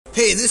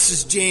Hey, this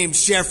is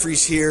James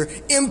Jeffries here,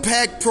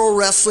 Impact Pro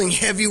Wrestling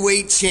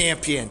Heavyweight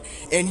Champion,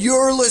 and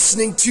you're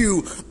listening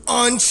to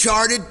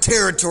Uncharted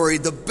Territory.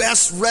 The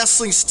best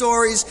wrestling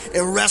stories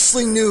and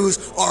wrestling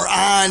news are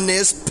on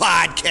this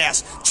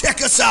podcast.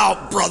 Check us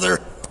out,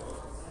 brother.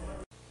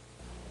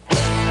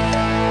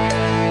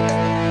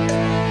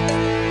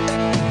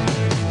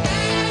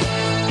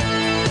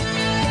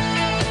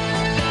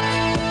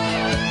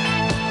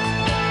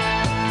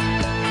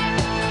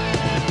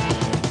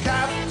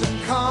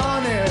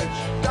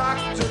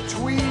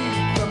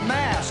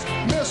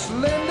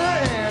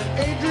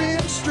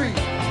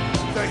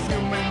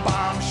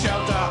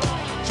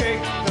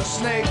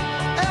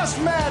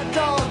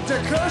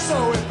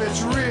 So if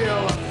it's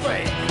real or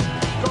fake,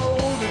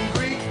 Golden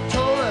Greek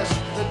told us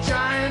the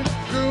giant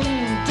goon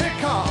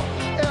Dickoff,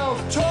 El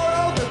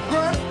Toro, the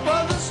Grunt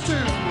Brothers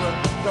too.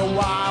 The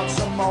Wild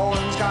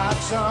Samoans got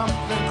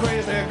something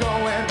crazy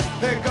going.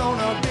 They're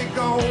gonna be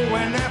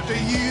going after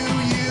you.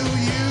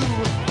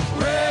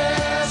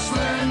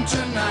 Wrestling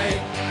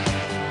tonight,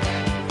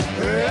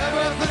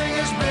 everything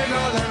is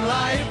bigger than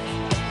life.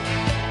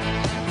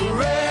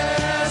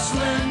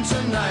 Wrestling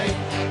tonight,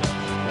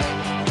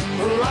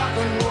 rock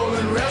and roll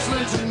and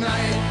wrestling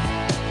tonight.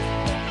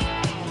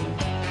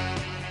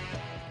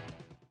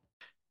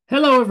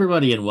 Hello,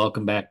 everybody, and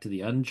welcome back to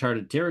the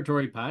Uncharted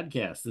Territory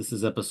podcast. This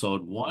is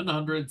episode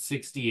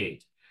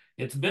 168.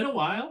 It's been a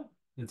while,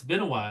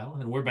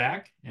 and we're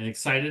back and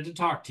excited to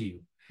talk to you.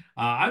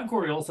 I'm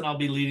Corey Olson. I'll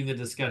be leading the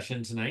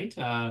discussion tonight.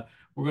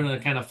 We're going to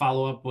kind of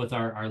follow up with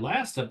our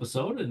last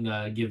episode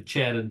and give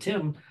Chad and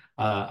Tim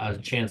a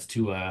chance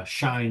to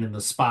shine in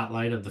the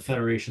spotlight of the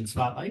Federation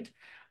spotlight.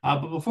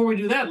 But before we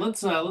do that,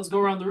 let's go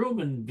around the room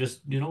and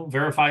just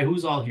verify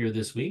who's all here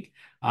this week.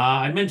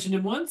 I mentioned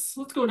him once.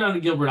 Let's go down to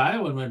Gilbert,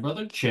 Iowa, and my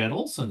brother Chad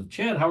Olson.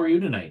 Chad, how are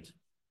you tonight?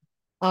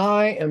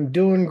 I am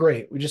doing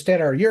great. We just had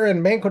our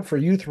year-end banquet for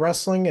youth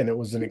wrestling, and it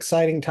was an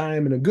exciting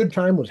time, and a good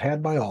time was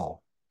had by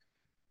all.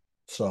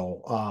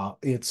 So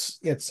it's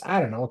I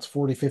don't know, it's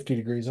 40, 50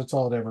 degrees. That's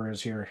all it ever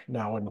is here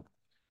now in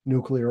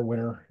nuclear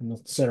winter in the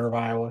center of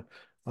Iowa.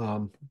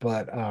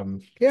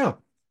 Yeah.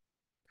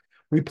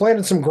 We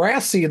planted some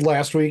grass seed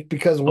last week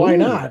because why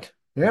not?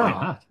 Yeah. Why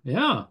not?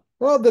 Yeah.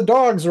 Well,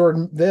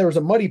 there was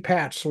a muddy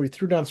patch, so we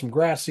threw down some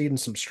grass seed and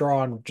some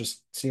straw and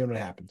just see what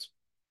happens.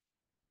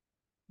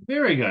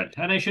 Very good.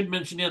 And I should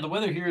mention, the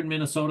weather here in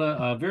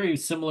Minnesota, very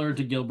similar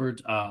to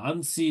Gilbert,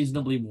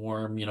 unseasonably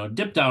warm,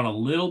 dipped down a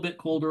little bit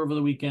colder over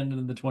the weekend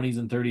in the 20s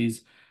and 30s.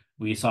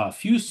 We saw a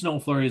few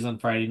snow flurries on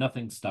Friday,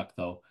 nothing stuck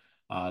though.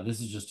 This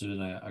has just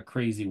been a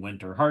crazy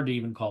winter. Hard to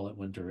even call it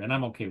winter, and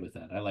I'm okay with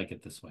that. I like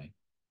it this way.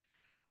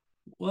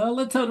 Well,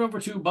 let's head over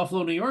to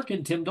Buffalo, New York,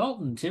 and Tim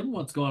Dalton. Tim,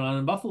 what's going on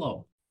in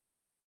Buffalo?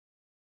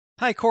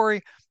 Hi,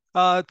 Corey.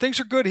 Things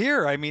are good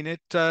here. I mean,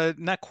 it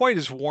not quite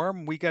as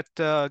warm. We got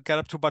up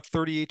to about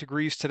 38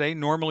 degrees today.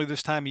 Normally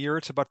this time of year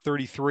it's about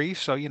 33,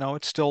 so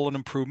it's still an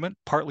improvement.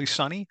 Partly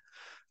sunny.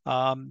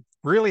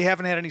 Really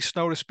haven't had any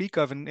snow to speak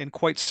of in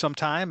quite some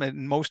time,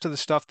 and most of the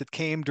stuff that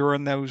came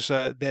during those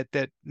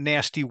that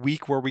nasty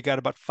week where we got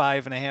about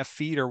 5.5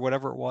 feet or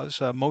whatever it was,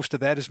 most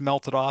of that is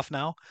melted off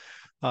now.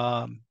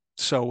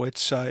 So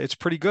it's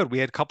pretty good. We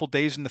had a couple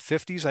days in the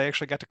 50s. I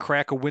actually got to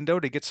crack a window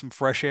to get some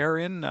fresh air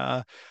in.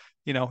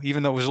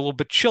 Even though it was a little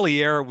bit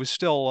chilly air, it was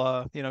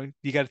still,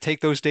 you got to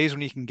take those days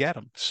when you can get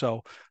them.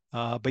 So,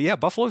 but yeah,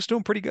 Buffalo's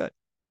doing pretty good.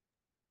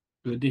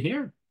 Good to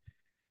hear.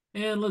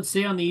 And let's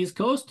stay on the East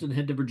Coast and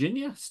head to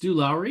Virginia. Stu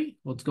Lowry,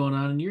 what's going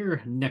on in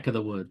your neck of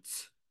the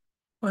woods?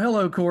 Well,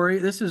 hello, Corey.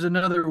 This is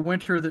another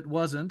winter that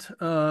wasn't.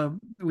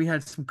 We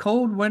had some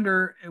cold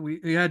winter.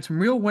 We had some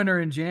real winter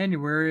in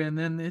January, and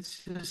then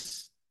it's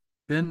just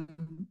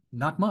been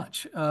not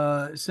much.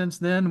 Since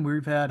then,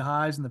 we've had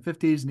highs in the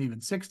 50s and even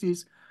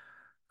 60s.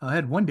 I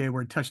had one day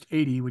where it touched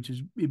 80, which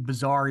is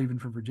bizarre even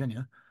for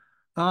Virginia.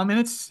 And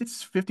it's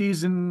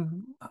 50s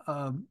and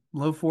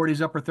low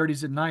 40s, upper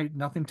 30s at night.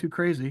 Nothing too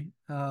crazy.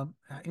 I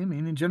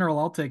mean, in general,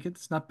 I'll take it.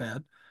 It's not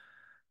bad.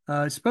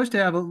 It's supposed to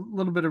have a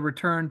little bit of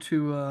return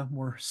to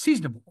more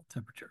seasonable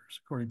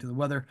temperatures, according to the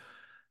weather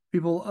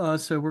people.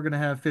 So we're going to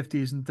have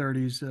 50s and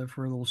 30s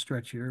for a little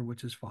stretch here,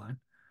 which is fine.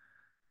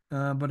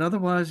 But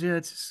otherwise, yeah,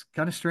 it's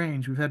kind of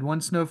strange. We've had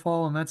one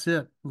snowfall and that's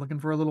it. Looking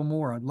for a little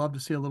more. I'd love to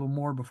see a little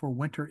more before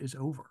winter is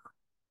over.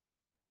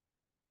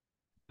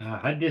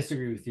 I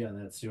disagree with you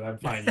on that, Stu. I'm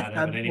fine not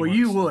having any Well, more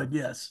you snow. would,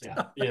 yes.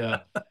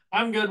 Yeah.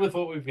 I'm good with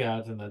what we've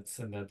got, and that's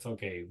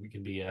okay. We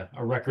can be a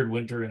record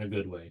winter in a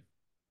good way.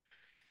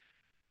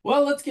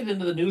 Well, let's get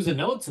into the news and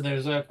notes, and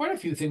there's quite a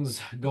few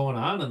things going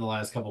on in the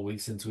last couple of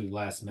weeks since we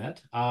last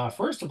met.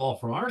 First of all,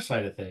 from our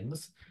side of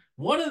things,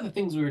 one of the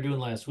things we were doing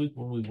last week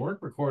when we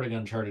weren't recording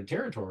Uncharted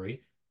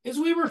Territory is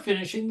we were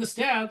finishing the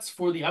stats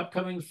for the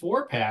upcoming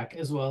 4-pack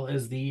as well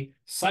as the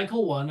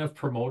Cycle 1 of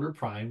Promoter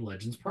Prime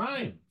Legends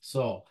Prime.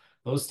 So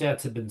those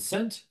stats have been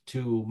sent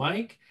to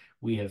Mike.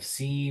 We have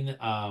seen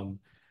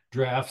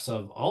drafts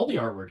of all the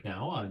artwork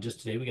now. Just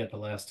today we got the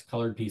last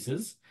colored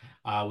pieces.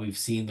 We've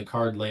seen the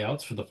card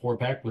layouts for the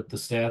 4-pack with the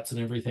stats and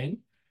everything.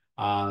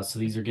 So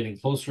these are getting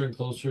closer and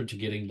closer to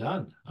getting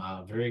done.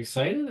 Very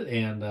excited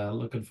and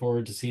looking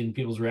forward to seeing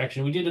people's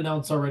reaction. We did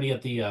announce already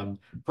at the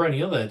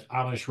perennial that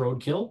Amish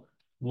Roadkill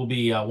will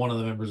be one of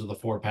the members of the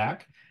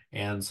 4-pack.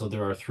 And so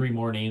there are 3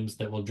 more names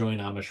that will join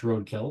Amish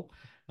Roadkill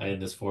in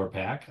this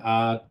 4-pack.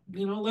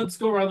 Let's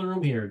go around the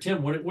room here.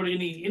 Tim, what do you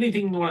need?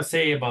 Anything you want to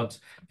say about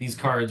these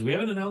cards? We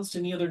haven't announced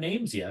any other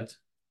names yet.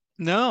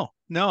 No,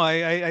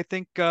 I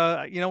think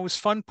it was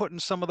fun putting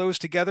some of those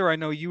together. I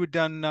know you had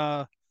done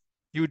a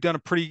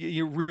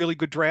really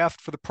good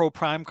draft for the Pro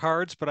Prime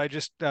cards, but I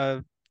just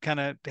kind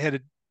of had a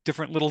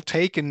different little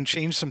take and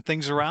changed some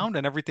things around,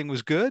 and everything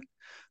was good.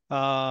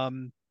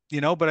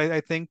 But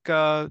I think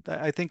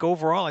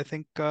overall, I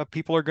think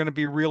people are going to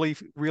be really,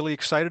 really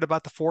excited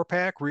about the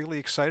 4-pack, really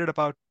excited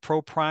about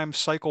Pro Prime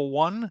Cycle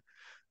 1,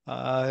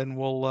 and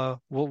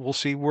we'll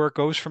see where it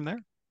goes from there.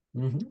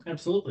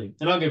 Absolutely,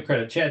 and I'll give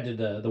credit. Chad did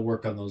the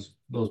work on those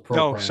Pro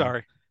Oh, Prime.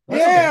 sorry. That's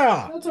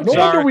Yeah. okay. That's No okay.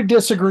 wonder we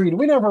disagreed.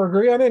 We never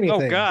agree on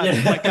anything. Oh God,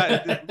 Yeah. my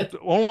God.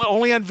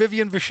 Only on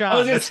Vivian I was Vachon.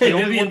 gonna That's say the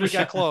only Vivian one we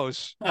got Vachon.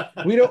 close.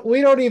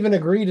 We don't even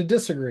agree to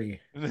disagree.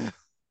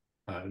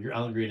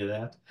 I'll agree to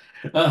that.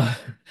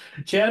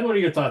 Chad, what are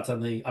your thoughts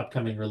on the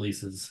upcoming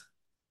releases?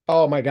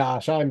 Oh my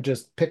gosh, I'm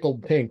just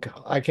pickled pink.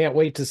 I can't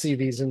wait to see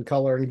these in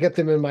color and get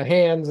them in my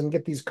hands and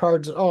get these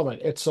cards. Oh my,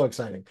 it's so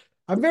exciting.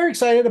 I'm very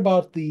excited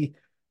about the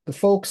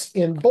folks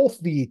in both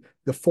the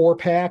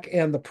 4-pack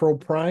and the Pro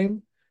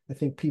Prime. I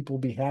think people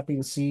will be happy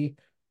to see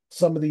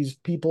some of these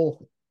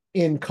people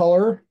in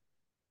color,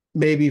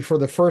 maybe for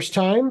the first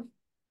time,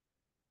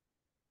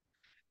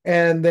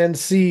 and then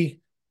see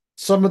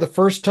some of the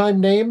first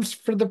time names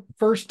for the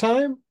first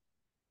time.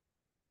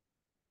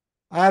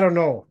 I don't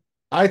know.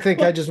 I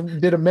think I just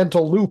did a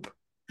mental loop.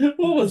 What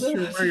was Not sure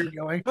that? where you're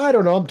going. I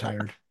don't know. I'm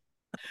tired.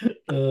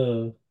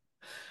 All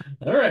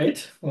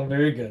right. Well,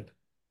 very good.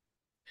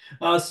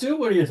 Stu,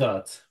 what are your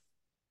thoughts?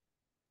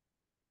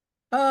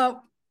 Uh,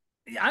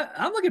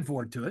 I'm looking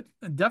forward to it.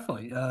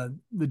 Definitely.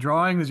 The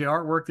drawings, the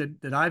artwork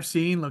that I've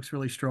seen looks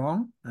really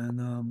strong,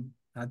 and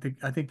I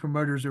think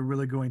promoters are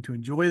really going to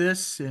enjoy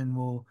this and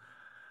will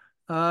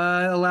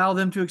allow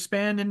them to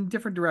expand in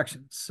different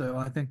directions. So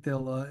I think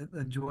they'll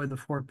enjoy the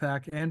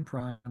 4-pack and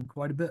Prime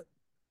quite a bit.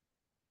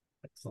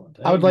 Excellent.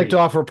 I would like to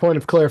agree. offer a point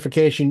of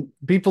clarification.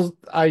 People,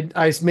 I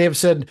may have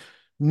said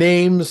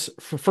names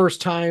for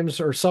first times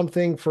or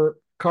something for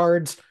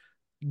cards.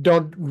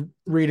 Don't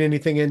read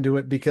anything into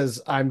it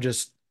because I'm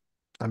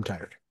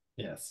tired.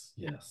 Yes.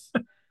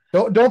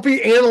 Don't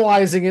be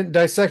analyzing it,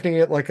 dissecting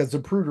it like a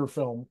Zapruder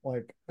film.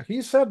 Like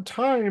he said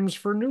times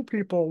for new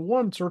people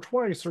once or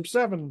twice or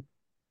 7.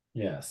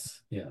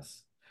 Yes.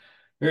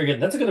 Very good.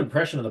 That's a good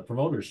impression of the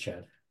promoters,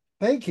 Chad.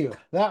 Thank you.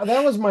 That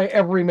was my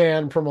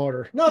everyman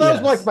promoter. No, that was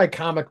Yes. like my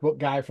comic book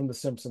guy from The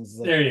Simpsons.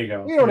 Like, There you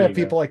go. we don't There have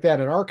you people like that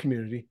in our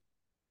community.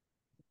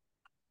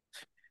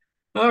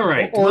 go. All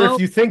right. Or Well,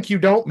 if you think you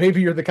don't,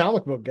 maybe you're the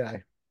comic book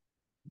guy.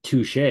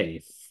 touche.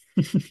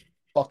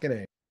 Fucking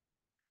A.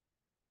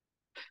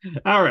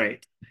 All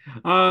right.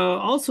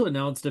 Also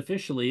announced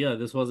officially,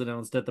 this was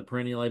announced at the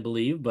Perennial, I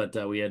believe, but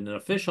we had an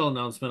official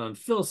announcement on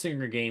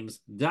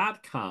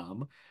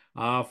philsingergames.com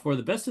for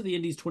the Best of the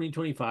Indies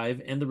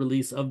 2025 and the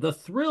release of the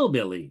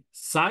Thrillbilly,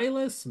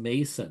 Silas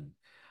Mason.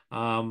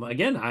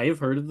 Again, I've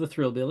heard of the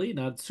Thrillbilly,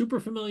 not super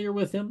familiar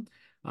with him,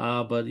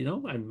 but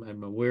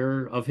I'm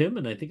aware of him,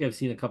 and I think I've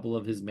seen a couple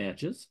of his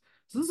matches.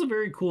 So this is a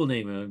very cool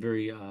name, a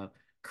very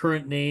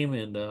current name,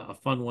 and a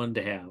fun one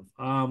to have.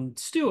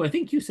 Stu, I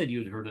think you said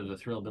you'd heard of the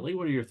Thrillbilly.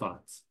 What are your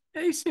thoughts?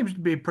 Yeah, he seems to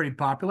be pretty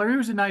popular. He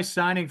was a nice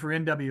signing for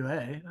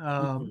NWA,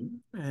 Mhm.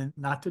 and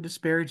not to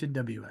disparage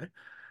NWA,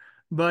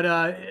 but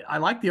I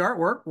like the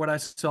artwork, what I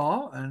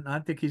saw, and I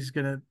think he's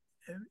an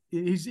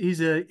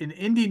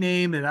indie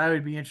name that I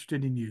would be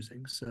interested in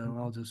using. So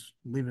I'll just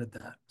leave it at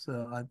that.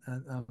 So I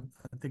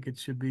think it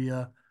should be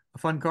a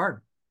fun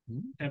card.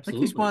 I think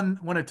he's Absolutely.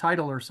 won a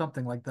title or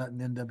something like that in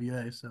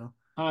NWA. So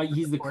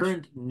He's the course.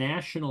 current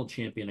national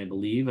champion, I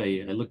believe.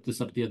 I looked this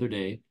up the other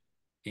day,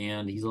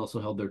 and he's also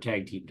held their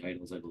tag team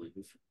titles, I believe.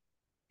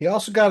 He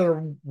also got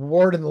an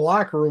award in the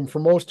locker room for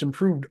most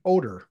improved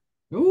odor.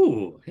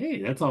 Ooh,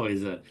 hey, that's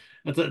always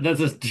that's a that's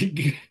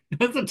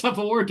a tough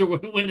award to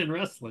win in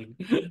wrestling.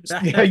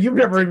 Yeah, you've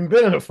never even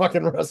been in a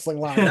fucking wrestling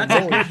locker room.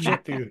 Holy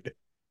shit, dude.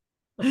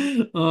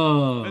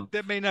 Oh.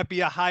 That may not be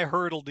a high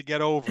hurdle to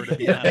get over, to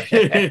be honest.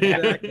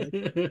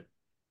 Exactly.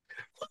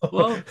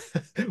 Well,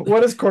 what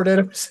does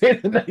Cornetto say?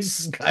 The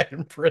nicest guy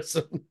in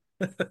prison.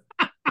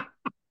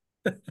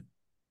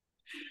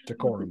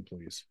 Decorum,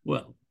 please.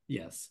 well,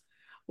 yes.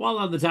 While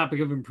on the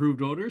topic of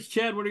improved odors,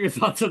 Chad, what are your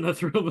thoughts on the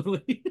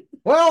Thrillbilly?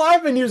 Well,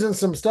 I've been using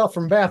some stuff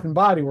from Bath and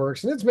Body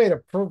Works, and it's made a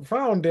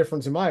profound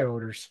difference in my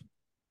odors.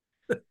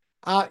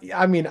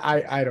 I mean,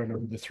 I don't know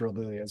who the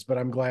Thrillbilly is, but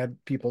I'm glad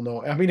people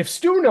know. I mean, if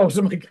Stu knows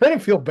him, I kind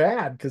of feel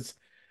bad because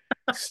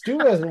Stu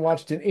hasn't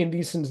watched an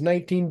indie since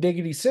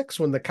 1986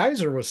 when the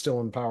Kaiser was still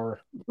in power.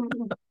 We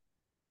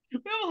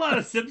have a lot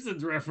of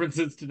Simpsons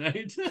references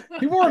tonight.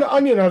 He wore an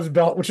onion on his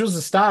belt, which was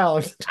the style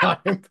at the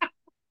time.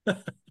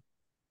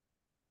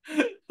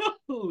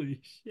 Holy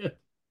shit.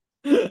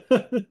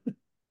 I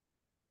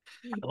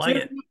like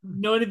it.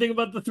 Know anything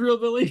about the Thrill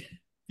Billy?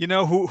 You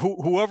know,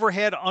 whoever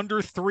had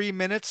under 3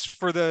 minutes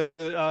for the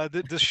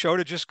show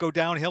to just go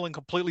downhill and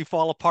completely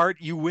fall apart,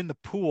 you win the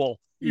pool.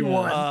 You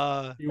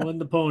won. You won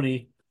the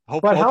pony.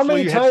 But how Hopefully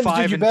many you had times did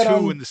 5 you and bet 2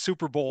 on? in the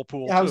Super Bowl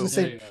pool I was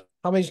too. gonna say,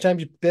 how many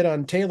times you bet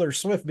on Taylor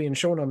Swift being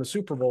shown on the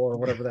Super Bowl or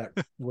whatever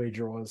that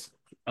wager was?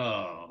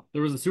 Oh,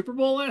 there was a Super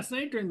Bowl last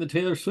night during the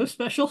Taylor Swift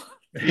special.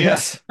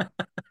 Yes.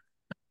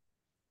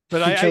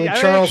 But Featuring I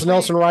Charles actually,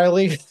 Nelson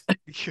Riley.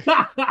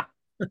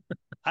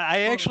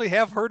 I actually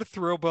have heard of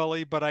Thrill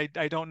Billy, but I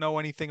don't know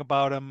anything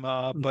about him.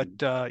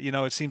 But you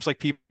know, it seems like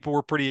people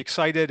were pretty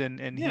excited,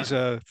 and he's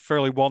a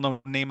fairly well-known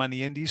name on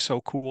the Indies,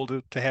 so cool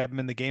to have him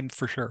in the game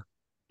for sure.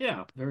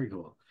 Yeah, very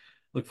cool.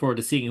 Look forward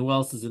to seeing who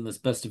else is in this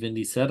Best of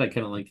Indie set. I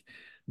kind of like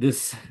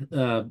this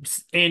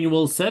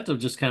annual set of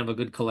just kind of a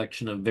good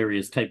collection of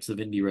various types of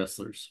indie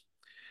wrestlers.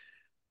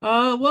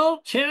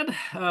 Well, Chad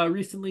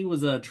recently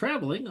was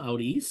traveling out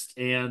east,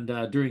 and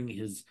during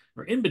his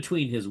or in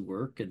between his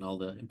work and all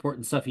the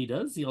important stuff he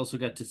does, he also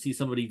got to see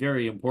somebody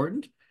very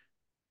important.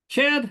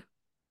 Chad,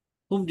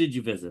 whom did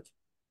you visit?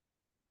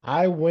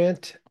 I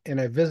went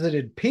and I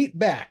visited Pete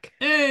Beck.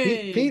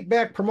 Hey, Pete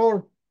Beck,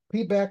 promoter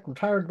Pete Beck,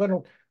 retired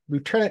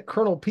Lieutenant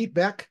Colonel Pete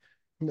Beck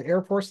from the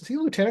Air Force. Is he a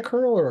lieutenant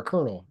colonel or a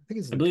colonel? I think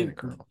he's a lieutenant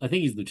colonel. I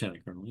think he's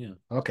lieutenant colonel. Yeah.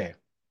 Okay.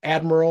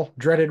 Admiral,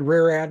 dreaded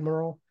rear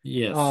admiral.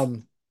 Yes.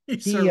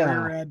 He's a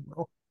rear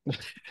admiral.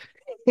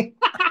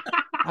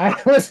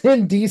 I was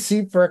in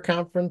DC for a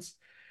conference,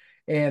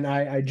 and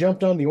I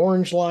jumped on the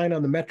orange line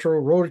on the metro,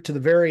 rode it to the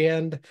very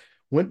end,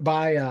 went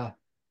by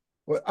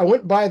I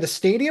went by the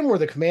stadium where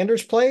the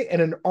Commanders play,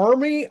 and an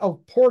army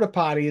of porta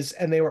potties,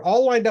 and they were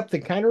all lined up. They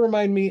kind of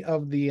remind me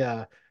of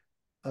the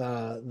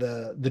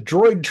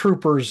droid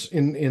troopers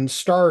in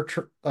Star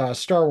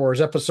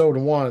Wars Episode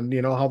 1.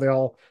 You know how they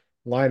all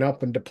line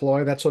up and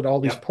deploy. That's what all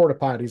these porta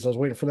potties. I was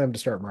waiting for them to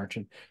start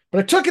marching, but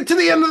I took it to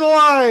the end of the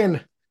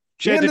line.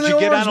 Chad, did you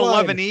get on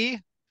 11E?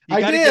 You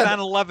got to get on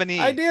 11E.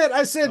 I did.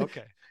 I said,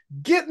 okay,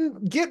 get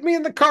me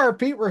in the car,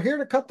 Pete. We're here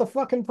to cut the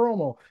fucking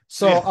promo.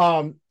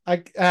 So I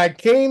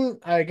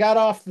got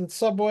off the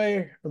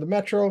subway or the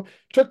metro,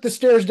 took the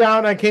stairs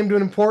down. I came to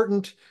an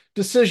important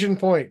decision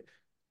point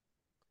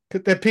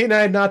that Pete and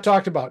I had not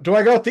talked about. Do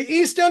I go out the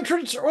east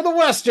entrance or the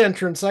west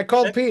entrance? I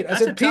called Pete. I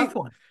said, Pete.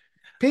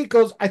 Pete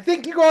goes, I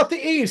think you go out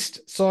the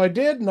east. So I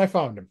did, and I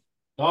found him.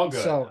 Oh,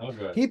 good.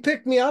 So he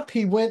picked me up.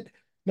 He went.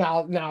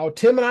 Now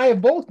Tim and I have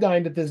both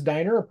dined at this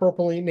diner,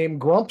 appropriately named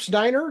Grump's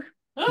Diner.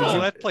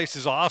 Oh, that place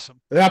is awesome.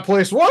 That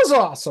place was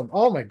awesome.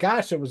 Oh my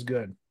gosh, it was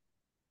good.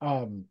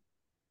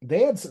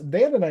 They had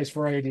a nice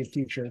variety of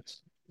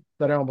t-shirts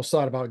that I almost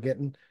thought about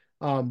getting.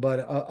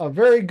 But a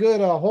very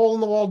good hole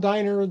in the wall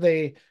diner.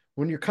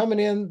 When you're coming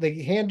in,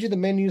 they hand you the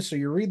menu, so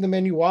you're reading the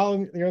menu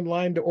while you're in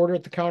line to order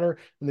at the counter,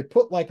 and they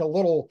put like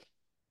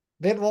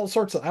they had all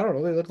sorts of, I don't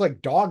know, they look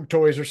like dog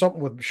toys or something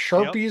with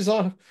Sharpies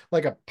on,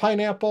 like a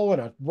pineapple and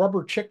a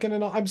rubber chicken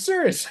and all. I'm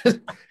serious.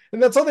 And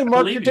that's how they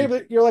mark your table.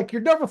 You're like,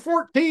 you're number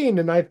 14.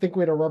 And I think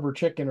we had a rubber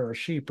chicken or a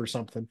sheep or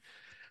something.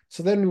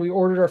 So then we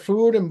ordered our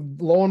food, and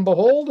lo and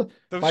behold,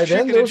 by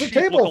then there was a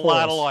table look a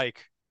lot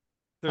alike.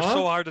 They're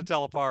so hard to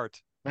tell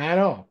apart. I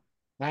know.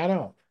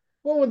 Well,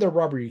 when they're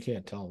rubber, you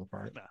can't tell them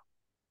apart. No.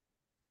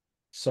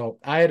 So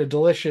I had a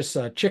delicious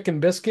chicken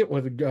biscuit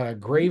with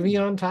gravy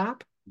on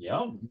top.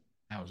 Yum.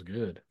 That was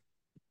good.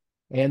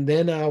 And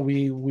then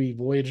we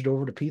voyaged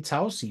over to Pete's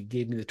house. He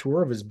gave me the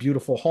tour of his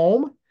beautiful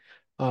home.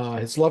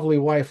 His lovely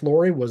wife,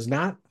 Lori, was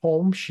not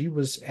home. She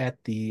was at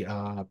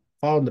on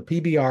the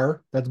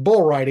PBR. That's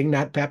bull riding,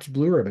 not Pabst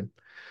Blue Ribbon.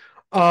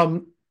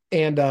 And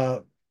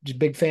just a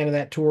big fan of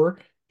that tour.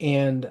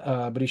 And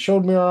but he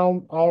showed me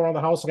all around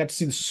the house. I got to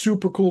see the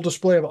super cool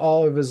display of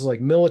all of his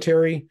like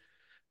military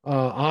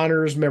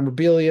honors,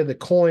 memorabilia, the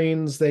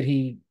coins that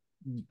he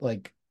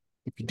like.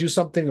 If you do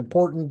something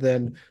important,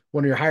 then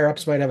one of your higher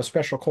ups might have a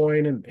special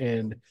coin,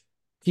 and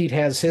Pete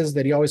has his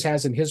that he always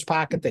has in his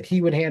pocket that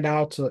he would hand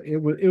out. So it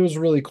was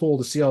really cool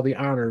to see all the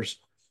honors,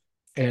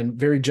 and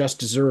very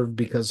just deserved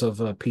because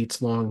of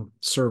Pete's long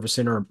service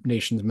in our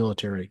nation's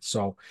military.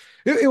 So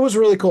it was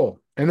really cool.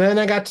 And then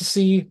I got to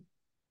see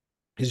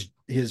his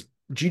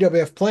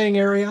GWF playing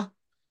area,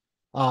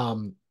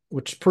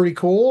 which is pretty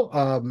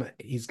cool.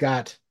 He's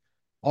got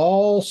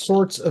all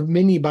sorts of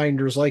mini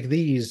binders like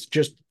these,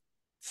 just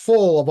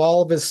full of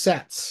all of his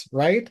sets,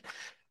 right?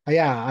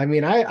 Yeah, I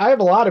mean, I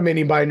have a lot of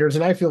mini binders,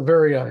 and I feel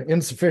very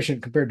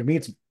insufficient compared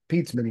to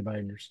Pete's mini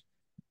binders.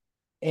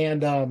 And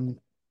do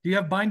you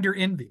have binder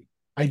envy?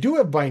 I do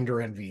have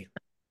binder envy.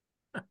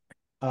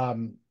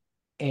 Then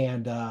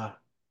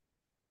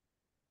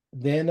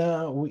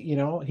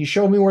he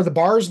showed me where the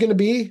bar is going to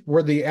be,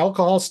 where the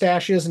alcohol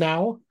stash is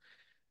now.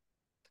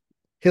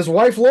 His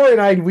wife Lori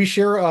and I, we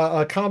share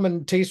a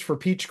common taste for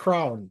peach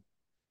crown.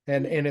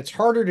 And it's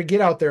harder to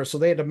get out there, so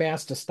they had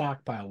amassed a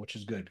stockpile, which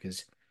is good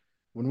because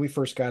when we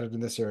first got it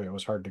in this area, it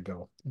was hard to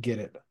go get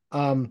it.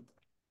 So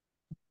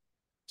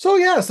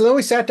then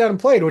we sat down and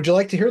played. Would you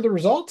like to hear the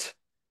results?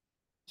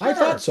 Sure. I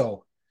thought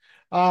so.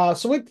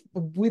 So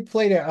we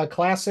played a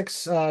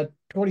classics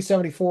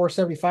 2074,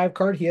 75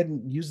 card. He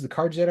hadn't used the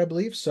cards yet, I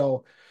believe.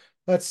 So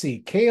let's see.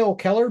 KO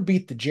Keller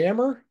beat the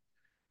Jammer.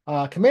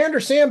 Commander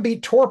Sam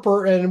beat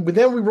Torpor, and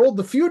then we rolled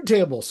the feud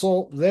table.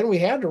 So then we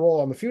had to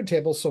roll on the feud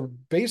table. So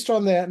based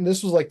on that, and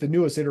this was like the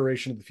newest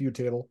iteration of the feud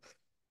table,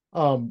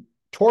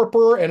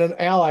 Torpor and an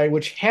ally,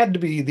 which had to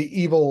be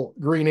the evil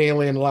green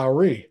alien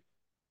Lowry,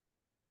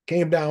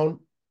 came down,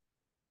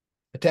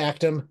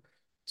 attacked him.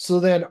 So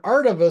then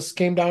Artevis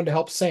came down to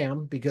help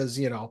Sam because,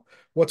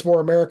 what's more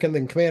American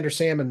than Commander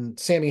Sam and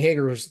Sammy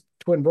Hager's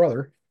twin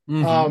brother?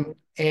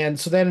 And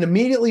so then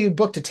immediately we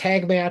booked a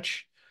tag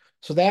match.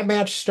 So that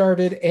match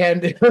started,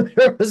 and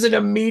there was an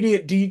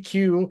immediate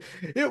DQ.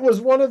 It was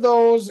one of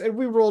those, and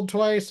we rolled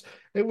twice.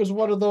 It was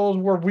one of those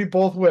where we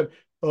both went,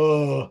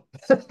 oh.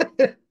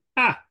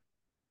 Ah,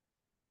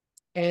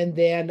 And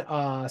then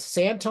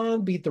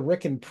Santon beat the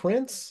Rick and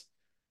Prince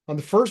on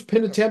the first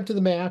pin attempt of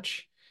the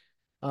match.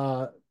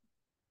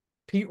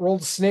 Pete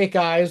rolled Snake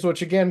Eyes,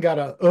 which again got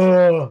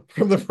a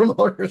from the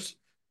promoters.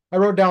 I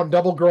wrote down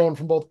double groan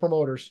from both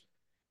promoters.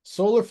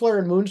 Solar Flare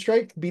and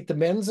Moonstrike beat the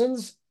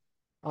Menzins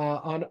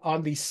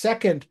on the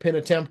second pin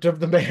attempt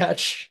of the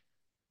match.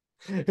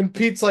 And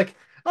Pete's like,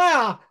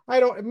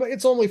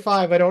 it's only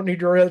 5. I don't need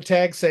to roll a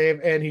tag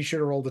save. And he should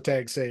have rolled a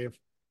tag save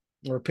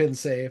or pin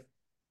save.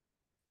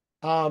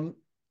 Now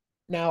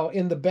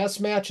in the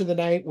best match of the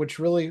night, which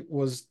really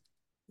was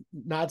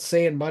not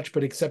saying much,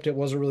 but except it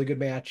was a really good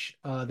match.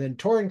 Then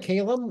Torrin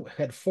Kalem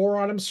had 4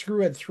 on him,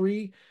 Screw had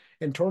 3,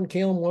 and Torrin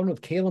Kalem won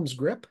with Kalem's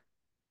grip.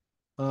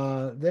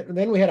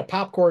 Then we had a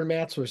popcorn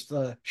match, which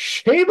the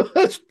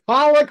Sheamus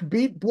Pollock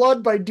beat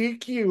Blood by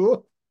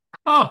DQ.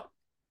 oh,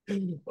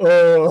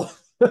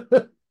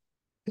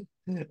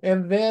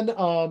 And then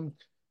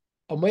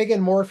Omega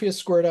and Morpheus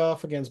squared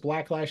off against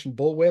Blacklash and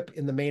Bullwhip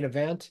in the main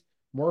event.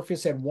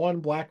 Morpheus had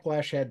 1,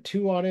 Blacklash had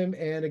 2 on him,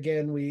 and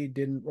again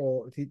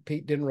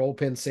Pete didn't roll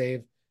pin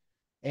save.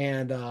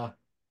 And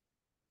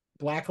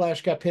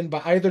Blacklash got pinned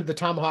by either the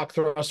Tomahawk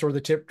Thrust or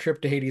the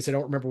trip to Hades. I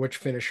don't remember which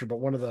finisher, but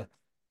one of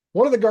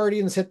the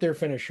Guardians hit their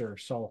finisher.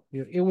 So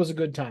it was a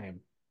good time.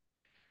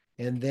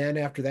 And then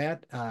after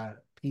that,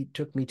 Pete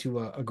took me to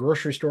a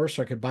grocery store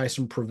so I could buy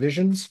some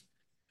provisions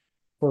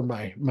for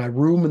my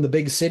room in the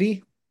big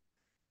city.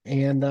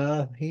 And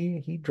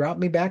he dropped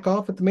me back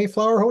off at the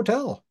Mayflower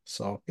Hotel.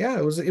 So yeah,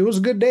 it was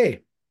a good day.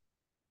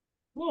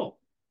 whoa.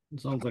 It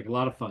sounds like a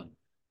lot of fun.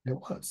 It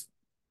was.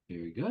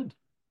 Very good.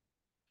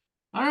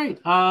 All right.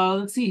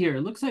 Let's see here.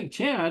 It looks like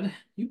Chad,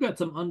 you've got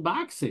some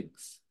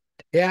unboxings.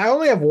 Yeah, I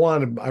only have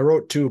 1. I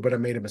wrote 2, but I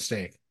made a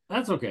mistake.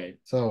 That's okay.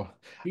 So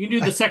You can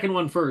do the second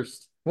one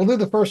first. we'll do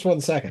the first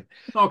one second.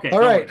 Okay. All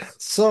no right. worries.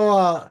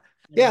 So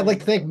yeah, I'd like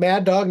to thank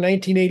Mad Dog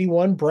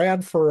 1981,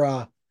 Brad,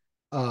 for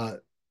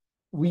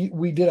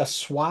we did a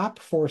swap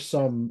for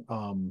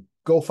some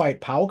Go Fight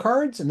POW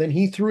cards, and then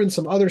he threw in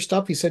some other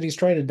stuff. He said he's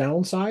trying to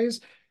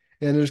downsize.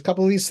 And there's a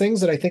couple of these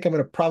things that I think I'm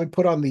going to probably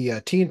put on the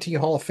TNT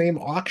Hall of Fame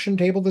auction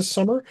table this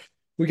summer.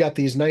 We got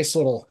these nice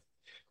little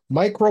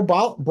micro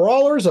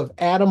brawlers of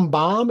Adam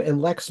Bomb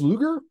and Lex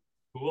Luger.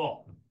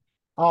 Cool.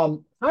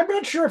 I'm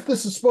not sure if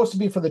this is supposed to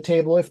be for the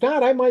table. If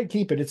not, I might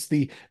keep it. It's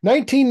the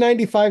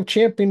 1995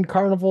 Champion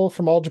Carnival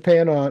from All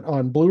Japan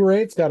on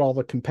Blu-ray. It's got all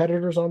the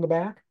competitors on the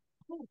back.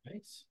 Oh,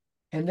 nice.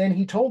 And then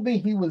he told me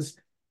he was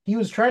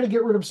trying to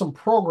get rid of some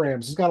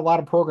programs. He's got a lot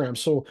of programs.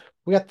 So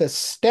we got this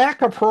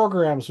stack of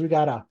programs. We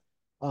got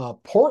a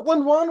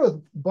Portland one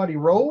with Buddy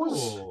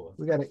Rose. Ooh.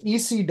 We got an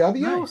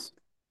ECW. Nice.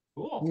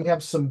 Cool. We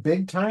have some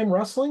big time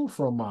wrestling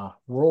from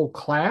World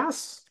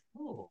Class.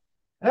 Oh.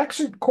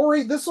 Actually,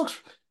 Corey, this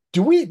looks.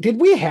 Did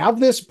we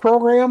have this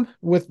program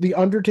with the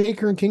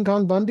Undertaker and King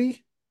Kong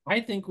Bundy?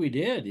 I think we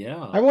did,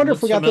 yeah. I wonder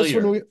if we got this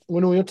familiar.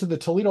 when we went to the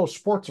Toledo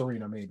Sports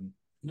Arena, maybe.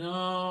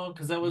 No,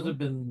 because that would have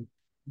been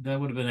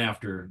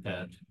after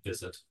that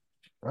visit.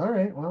 All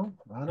right, well,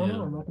 I don't Yeah.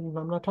 know.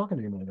 I'm not talking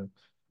to you, man.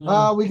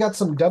 Oh. We got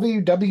some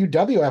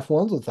WWF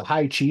ones with the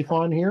High Chief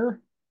on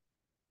here.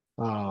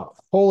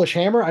 Polish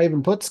Hammer,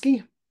 Ivan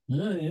Putski.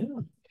 Yeah.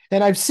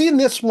 And I've seen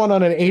this one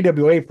on an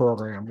AWA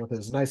program with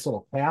his nice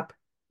little cap.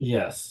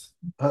 Yes.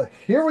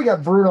 Here we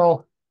got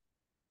Bruno.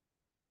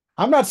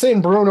 I'm not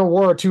saying Bruno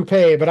wore a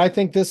toupee, but I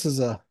think this is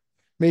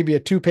maybe a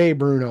toupee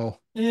Bruno.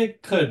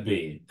 It could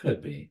be.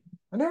 Could be.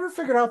 I never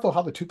figured out though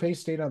how the toupee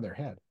stayed on their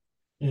head.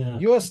 Yeah.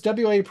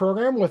 USWA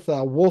program with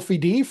Wolfie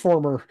D,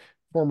 former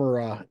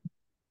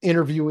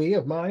interviewee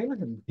of mine,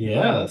 and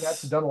Yes.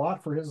 that's done a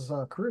lot for his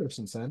career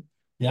since then.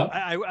 Yep.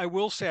 I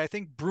will say, I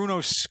think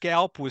Bruno's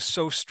scalp was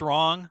so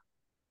strong that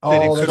Oh, it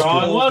that's could strong,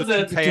 good. hold was the it?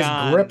 It toupee just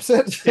on. grips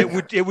it.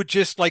 It would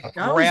just like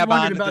I always grab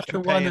wondered onto about the the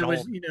toupee one and that was,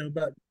 hold.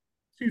 about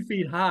 2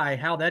 feet high,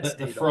 how that The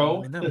stayed fro? on.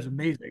 I mean, that was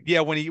amazing. Yeah,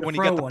 when he The got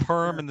fro the one,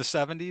 perm yeah. in the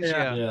 70s.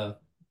 Yeah. Yeah.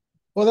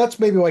 Well, that's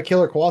maybe why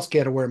Killer Kowalski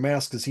had to wear a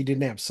mask, because he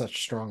didn't have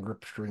such strong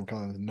grip strength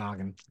on his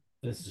noggin.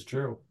 This is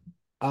true.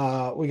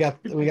 We got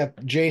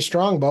Jay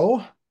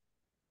Strongbow.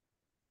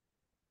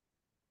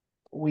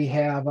 We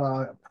have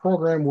a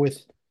program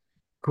with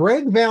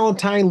Greg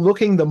Valentine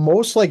looking the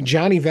most like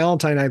Johnny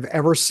Valentine I've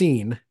ever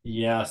seen.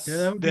 Yes. Yeah,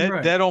 that would be That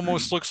right. that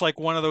almost looks like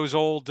one of those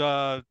old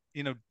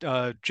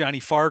Johnny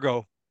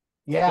Fargo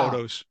Yeah,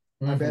 photos.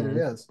 I bet it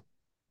Mhm. is.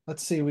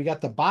 Let's see. We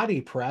got the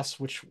body press,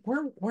 which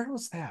where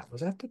was that?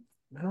 Was that the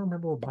I don't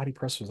remember where body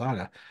press was on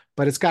it,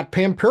 but it's got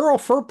Pampero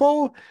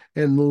Firpo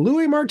and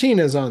Louis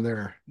Martinez on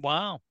there.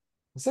 Wow.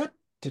 Is that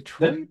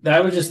Detroit?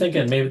 I was just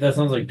thinking maybe that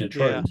sounds like Yeah.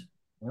 Detroit.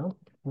 Well,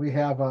 we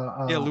have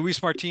Yeah,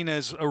 Luis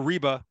Martinez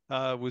Ariba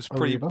was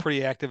pretty Ariba.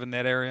 pretty active in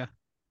that area.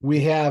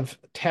 We have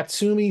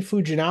Tatsumi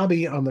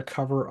Fujinabe on the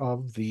cover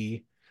of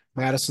the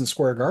Madison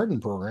Square Garden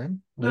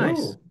program.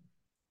 Nice.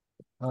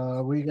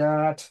 We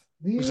got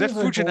Was that these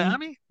are going.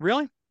 Fujinami?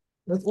 Really?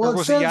 Or Well, it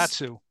was it says,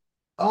 Yatsu?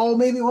 oh,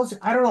 maybe it was.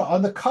 I don't know.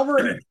 On the cover,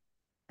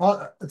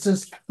 it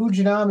says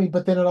Fujinami,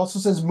 but then it also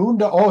says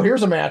Moondog. Oh,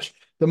 here's a match.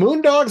 The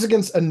Moondogs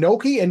against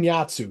Inoki and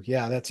Yatsu.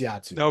 Yeah, that's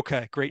Yatsu.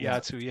 Okay, great Yeah.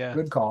 Yatsu, yeah.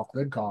 Good call.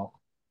 Good call.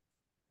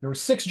 There were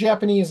 6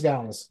 Japanese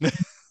guys,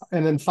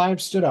 and then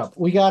 5 stood up.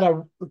 We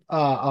got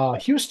a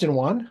Houston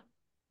one,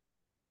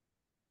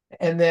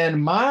 and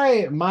then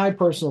my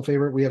personal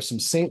favorite. We have some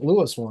St.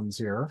 Louis ones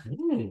here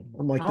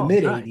from like the Oh,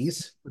 mid nice.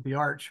 '80s. With the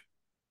arch.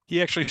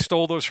 He actually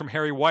stole those from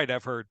Harry White,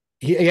 I've heard.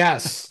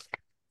 Yes.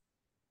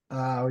 We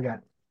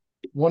got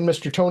one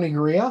Mr. Tony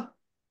Gurria.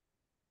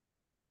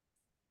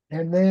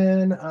 And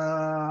then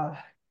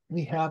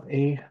we have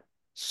a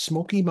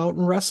Smoky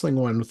Mountain Wrestling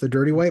one with the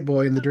Dirty White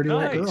Boy and the Dirty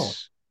White Girl.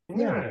 Nice.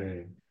 Yeah.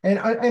 Hey. And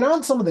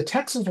on some of the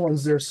Texas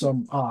ones, there's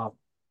some what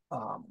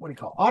do you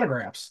call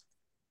autographs.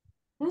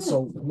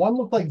 So one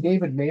looked like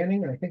David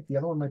Manning, and I think the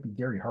other one might be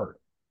Gary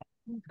Hart.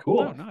 Cool.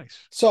 Oh, nice.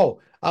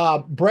 So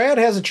Brad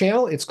has a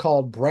channel. It's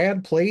called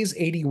Brad Plays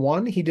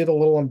 81. He did a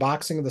little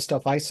unboxing of the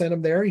stuff I sent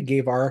him there. He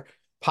gave our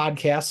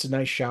podcast a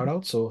nice shout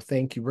out. So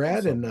thank you, Brad,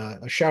 Awesome.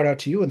 and a shout out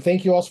to you. And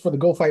thank you also for the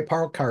Go Fight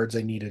Park cards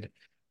I needed.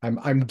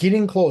 I'm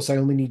getting close. I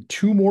only need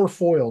 2 more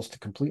foils to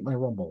complete my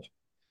Rumble.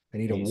 I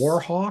need Nice. a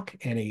Warhawk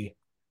and a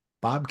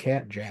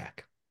Bobcat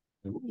Jack.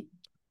 Ooh.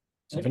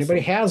 So if anybody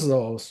Excellent. has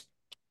those,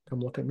 come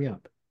look at me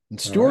up. And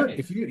Stuart, right.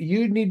 if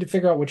you need to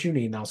figure out what you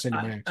need, and I'll send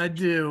you my I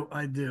do.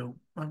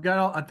 I've got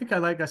all, I think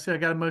like I said, I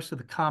got most of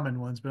the common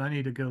ones, but I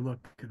need to go look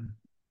and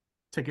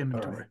take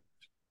inventory.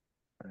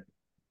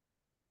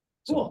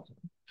 Cool.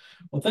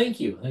 Well,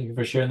 thank you. Thank you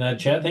for sharing that,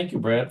 Chad. Thank you,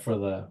 Brad, for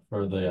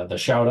the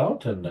shout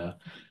out, and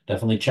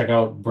definitely check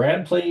out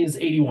Brad Plays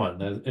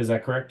 81. Is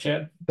that correct,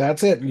 Chad?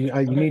 That's it. You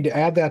need to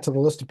add that to the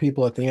list of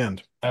people at the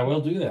end. I will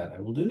do that.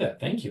 I will do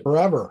that. Thank you.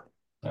 Forever.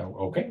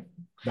 Okay.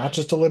 Not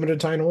just a limited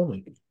time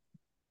only.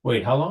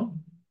 Wait, how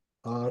long?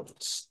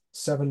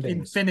 7 days.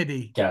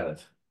 Infinity. Got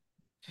it.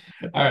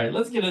 All right,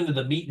 let's get into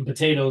the meat and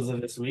potatoes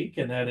of this week,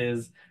 and that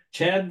is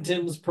Chad and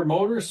Tim's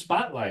promoter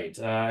spotlight.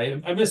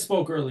 I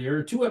misspoke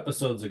earlier. 2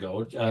 episodes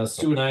ago,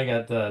 Stu and I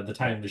got the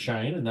time to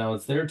shine, and now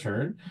it's their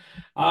turn.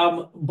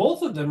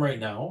 Both of them right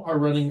now are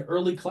running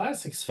early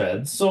classics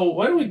feds. So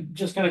why don't we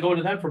just kind of go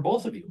into that for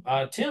both of you?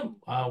 Tim,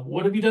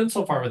 what have you done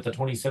so far with the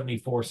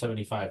 2074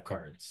 75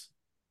 cards?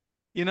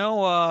 It's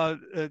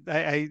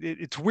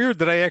weird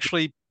that I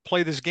actually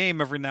play this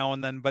game every now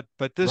and then, but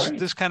this Right.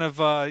 this kind of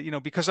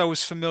because I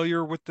was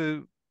familiar with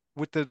the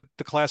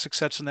classic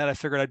sets and that, I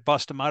figured I'd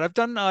bust them out. I've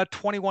done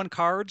 21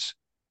 cards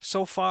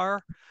so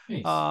far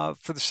Nice.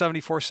 for the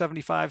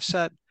 74-75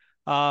 set.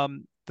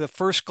 The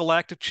first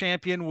Galactic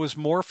champion was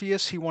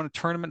Morpheus. He won a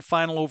tournament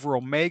final over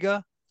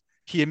Omega.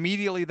 He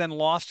immediately then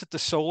lost it to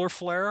Solar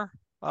Flare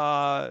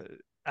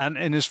and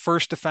in his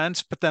first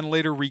defense, but then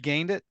later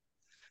regained it.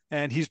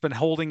 And he's been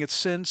holding it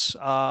since.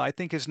 I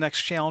think his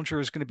next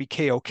challenger is going to be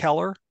KO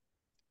Keller.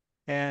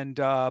 And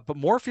but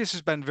Morpheus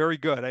has been very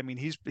good. I mean,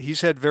 he's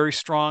had very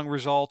strong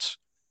results.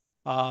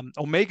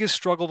 Omega's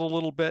struggled a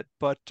little bit,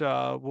 but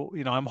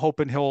I'm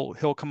hoping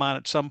he'll come on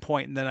at some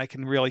point, and then I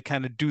can really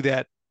kind of do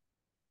that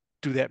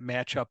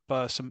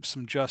matchup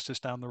some justice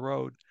down the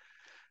road.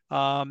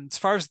 As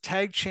far as the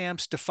tag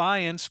champs,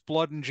 Defiance,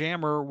 Blood and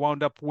Jammer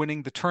wound up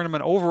winning the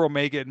tournament over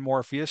Omega and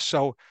Morpheus.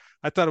 So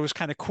I thought it was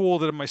kind of cool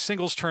that in my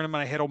singles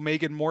tournament, I had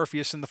Omega and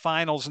Morpheus in the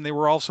finals, and they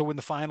were also in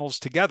the finals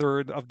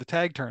together of the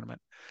tag tournament,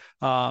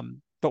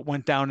 but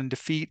went down in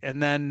defeat. And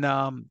then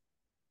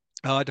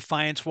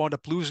Defiance wound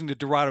up losing to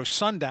Dorado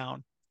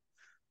Sundown,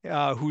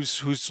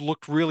 who's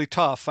looked really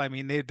tough. I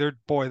mean,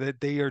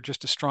 they are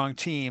just a strong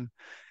team.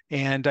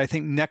 And I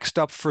think next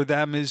up for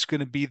them is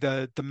going to be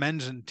the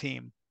Menzen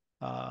team.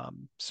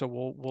 So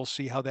we'll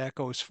see how that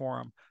goes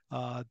for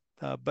them.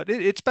 But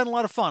it's been a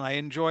lot of fun. I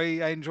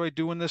enjoy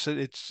doing this.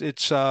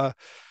 It's I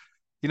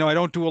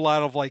don't do a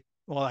lot of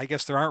I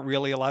guess there aren't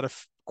really a lot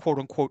of quote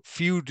unquote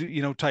feud,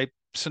 type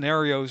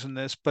scenarios in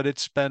this, but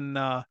it's been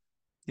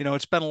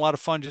it's been a lot of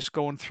fun just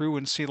going through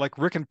and see like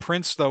Rick and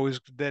Prince though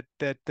is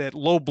that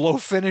low blow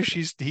finish.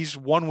 He's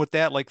won with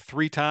that like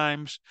 3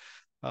 times.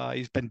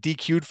 He's been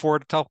DQ'd for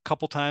it a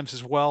couple times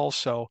as well.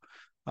 So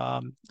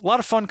a lot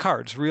of fun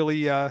cards.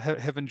 Really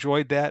have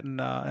enjoyed that, and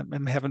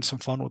I'm having some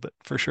fun with it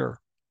for sure.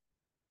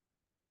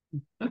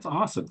 That's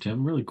awesome,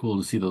 Tim. Really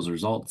cool to see those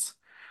results.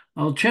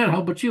 Well, Chad,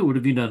 how about you? What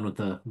have you done with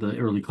the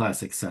early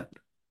classic set?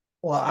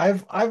 Well,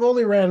 I've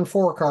only ran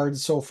 4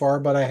 cards so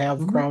far, but I have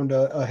Mhm. crowned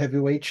a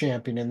heavyweight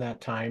champion in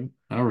that time.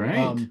 All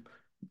right.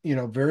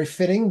 very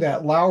fitting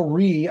that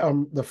Lowry,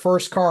 the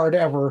first card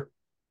ever,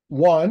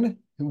 won.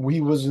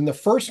 He was in the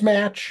first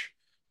match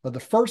of the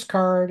first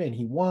card, and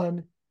he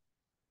won.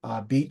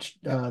 Beat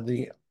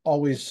the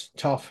always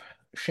tough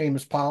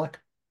Seamus Pollock.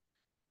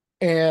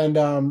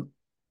 And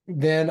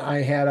then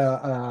I had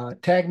a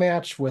tag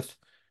match with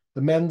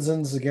the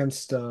Menzens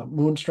against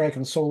Moonstrike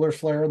and Solar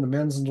Flare, and the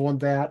Menzens won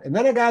that. And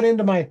then I got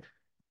into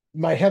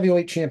my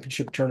heavyweight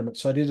championship tournament.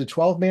 So I did a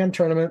 12-man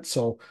tournament.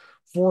 So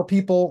 4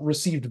 people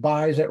received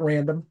buys at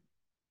random,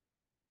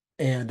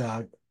 and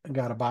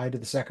got a bye to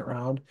the second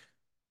round.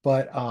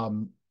 But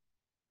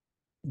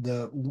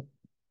the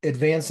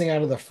advancing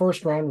out of the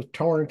first round was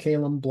Torrin,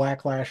 Calum,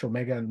 Blacklash,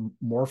 Omega, and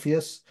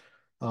Morpheus.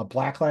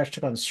 Blacklash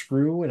took on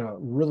Screw in a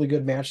really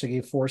good match they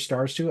gave 4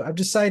 stars to. I've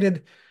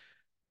decided,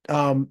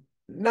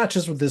 not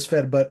just with this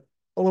Fed, but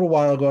a little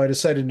while ago, I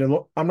decided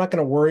I'm not going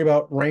to worry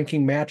about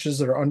ranking matches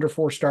that are under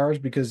 4 stars,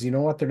 because you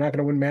know what? They're not going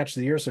to win match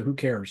of the year, so who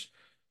cares?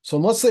 So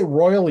unless they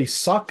royally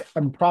suck,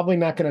 I'm probably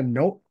not going to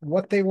note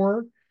what they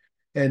were,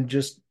 and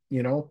just,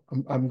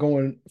 I'm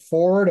going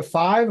 4 to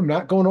 5. I'm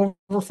not going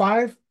over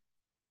 5.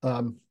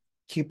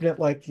 Keeping it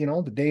like,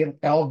 the day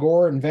Al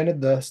Gore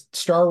invented the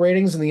star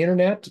ratings in the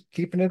internet,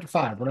 keeping it at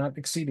 5. We're not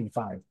exceeding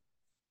 5.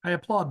 I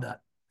applaud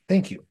that.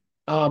 Thank you.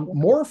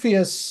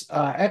 Morpheus,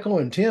 Echo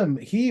and Tim,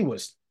 he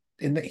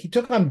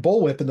took on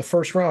Bullwhip in the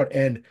first round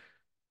and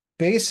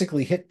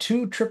basically hit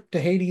 2 trip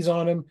to Hades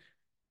on him.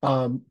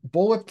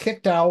 Bullwhip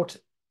kicked out.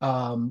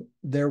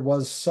 There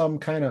was some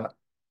kind of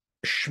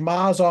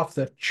schmaz off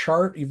the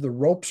chart, either the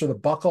ropes or the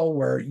buckle,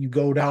 where you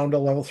go down to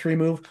level 3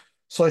 move.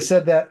 So I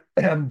said that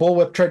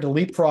Bullwhip tried to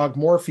leapfrog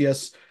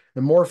Morpheus,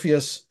 and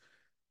Morpheus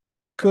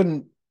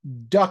couldn't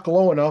duck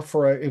low enough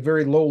for a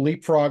very low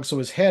leapfrog, so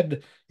he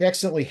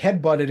accidentally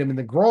headbutted him in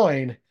the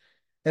groin,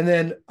 and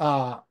then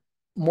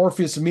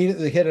Morpheus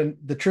immediately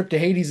hit the trip to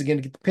Hades again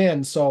to get the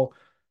pin. So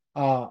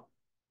Bullwhip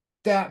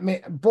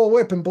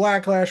and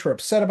Blacklash were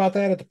upset about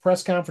that at the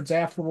press conference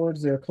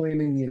afterwards. They're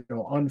claiming,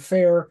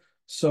 unfair.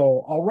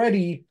 So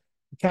already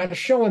kind of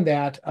showing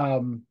that,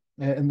 and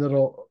this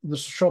will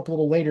show up a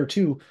little later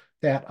too,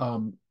 that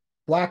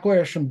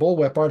Blacklash and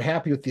Bullwhip aren't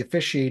happy with the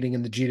officiating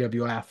in the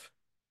GWF.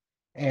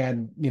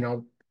 And,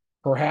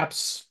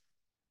 perhaps,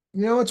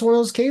 it's one of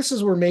those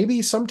cases where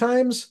maybe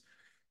sometimes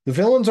the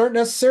villains aren't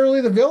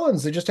necessarily the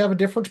villains. They just have a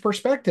different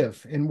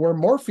perspective, and where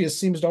Morpheus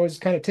seems to always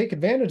kind of take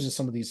advantage of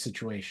some of these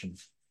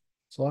situations.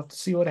 So we'll have to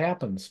see what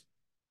happens.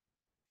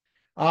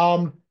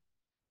 One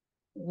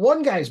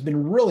guy's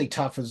been really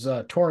tough is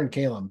Torrin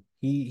Calum.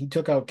 He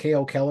took out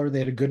KO Keller. They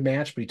had a good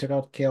match, but he took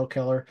out KO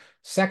Keller.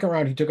 Second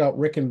round, he took out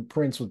Rick and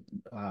Prince with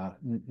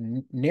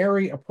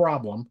nary a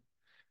problem.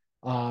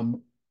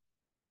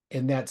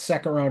 In that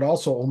second round,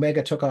 also,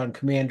 Omega took on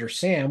Commander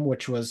Sam,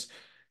 which was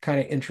kind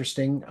of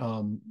interesting.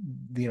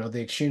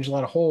 They exchanged a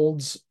lot of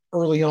holds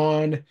early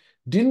on.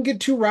 Didn't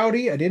get too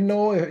rowdy. I didn't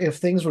know if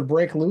things would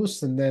break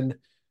loose, and then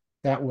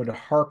that would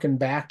harken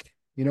back,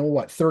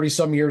 30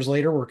 some years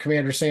later, where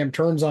Commander Sam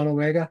turns on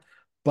Omega.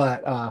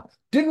 But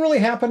didn't really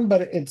happen,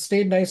 but it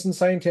stayed nice and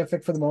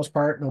scientific for the most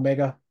part, and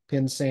Omega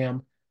pinned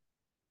Sam.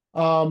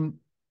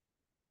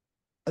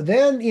 Then,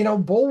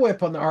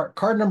 Bullwhip on the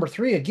card number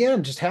 3,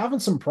 again, just having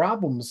some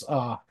problems.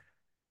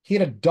 He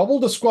had a double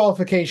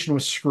disqualification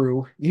with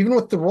Screw, even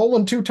with the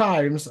rolling 2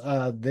 times.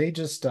 I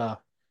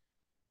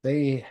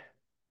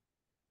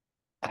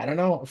don't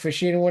know,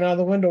 officiating went out of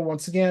the window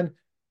once again.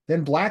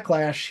 Then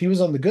Blacklash, he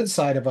was on the good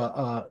side of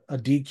a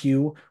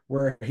DQ,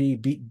 where he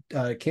beat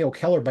KO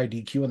Keller by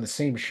DQ on the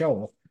same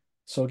show.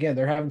 So again,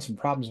 they're having some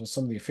problems with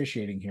some of the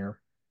officiating here.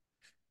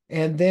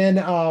 And then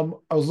I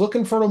was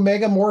looking for an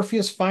Omega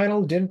Morpheus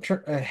final. Didn't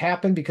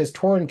happen because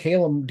Torrin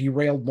Calum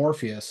derailed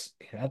Morpheus.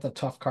 That's a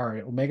tough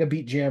card. Omega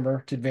beat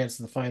Jammer to advance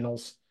to the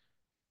finals.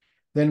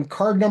 Then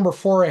card number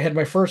 4, I had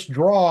my first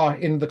draw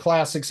in the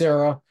Classics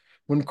era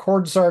when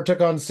Cordsar took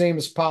on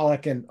Seamus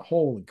Pollock, and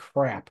holy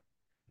crap.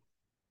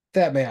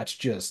 That match,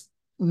 just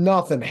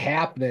nothing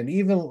happening.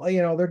 Even,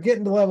 they're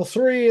getting to level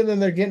 3 and then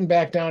they're getting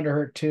back down to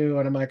hurt 2.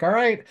 And I'm like, all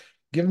right,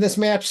 give this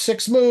match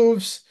 6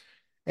 moves.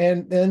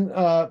 And then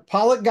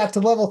Pollock got to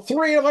level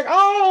 3. I'm like,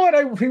 oh,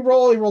 and he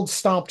rolled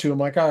stomp to him.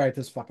 Like, all right,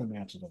 this fucking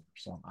match is over.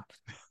 So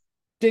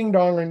ding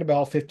dong, ring the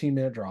bell,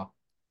 15-minute draw.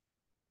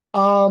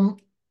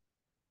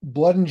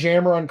 Blood and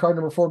Jammer on card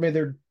number 4 made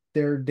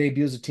their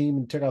debut as a team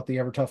and took out the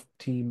ever tough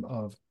team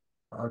of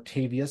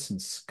Artavius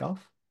and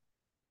Scuff.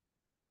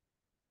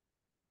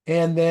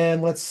 And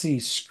then let's see,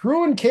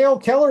 Screw and KO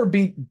Keller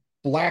beat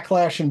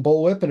Blacklash and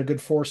Bullwhip in a good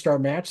 4-star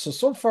match.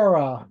 So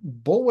far,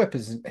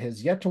 Bullwhip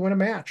has yet to win a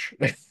match.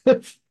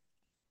 And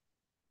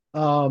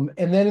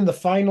then in the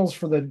finals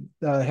for the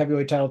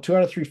heavyweight title, 2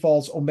 out of 3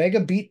 falls.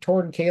 Omega beat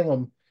Torrin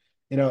Calum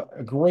in a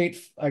great,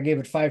 I gave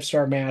it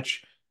 5-star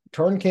match.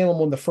 Torrin Calum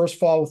won the first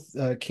fall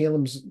with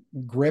Calum's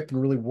grip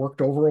and really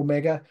worked over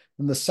Omega.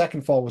 And the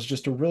second fall was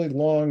just a really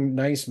long,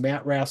 nice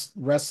mat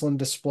wrestling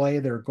display.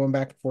 They're going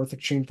back and forth,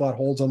 exchange a lot of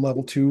holds on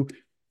level 2,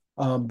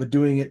 but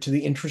doing it to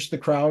the interest of the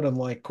crowd,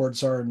 unlike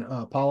Cordsar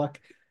and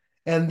Pollock.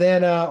 And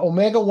then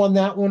Omega won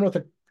that one with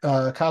a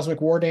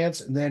Cosmic War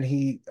Dance, and then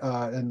he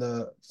in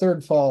the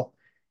third fall,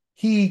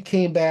 he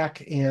came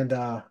back and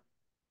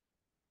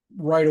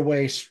right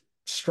away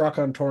struck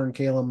on Torrin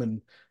Calum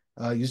and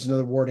used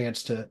another War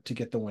Dance to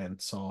get the win.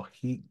 So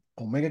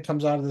Omega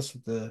comes out of this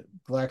with the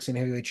Galaxian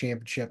Heavyweight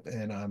Championship,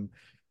 and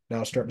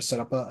now starting to set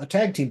up a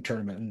tag team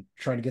tournament and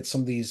trying to get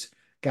some of these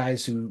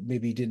guys who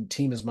maybe didn't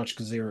team as much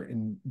because they were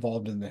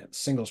involved in the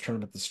singles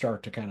tournament at the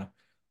start to kind of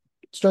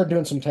start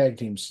doing some tag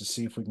teams to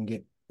see if we can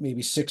get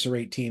maybe 6 or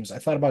 8 teams. I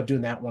thought about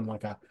doing that one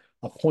like a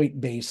point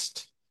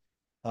based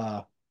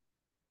uh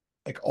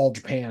like all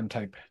Japan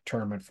type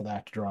tournament for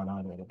that to draw it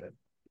on a little bit.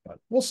 But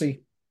we'll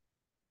see.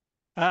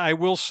 I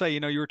will say,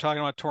 you were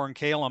talking about Torrin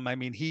Calum. I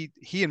mean, he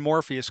and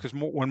Morpheus, because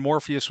when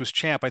Morpheus was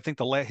champ, I think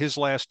his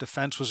last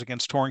defense was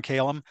against Torrin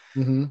Calum.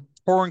 Mm-hmm.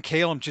 Torrin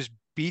Calum just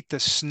beat the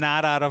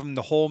snot out of him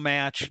the whole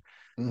match.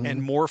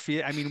 And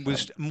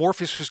Mm-hmm.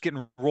 Morpheus was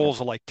getting rolls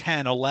of like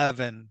 10,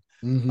 11,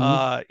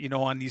 Mm-hmm.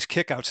 on these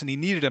kickouts, and he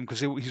needed him because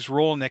he's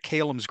rolling that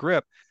Calum's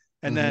grip.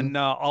 And Mm-hmm.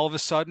 then all of a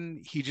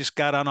sudden, he just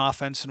got on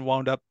offense and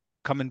wound up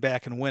coming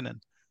back and winning.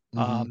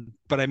 Mm-hmm.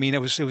 But I mean,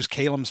 it was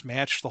Calum's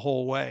match the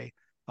whole way.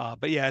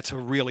 But yeah, it's a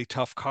really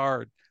tough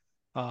card.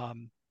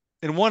 Um,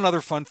 and one other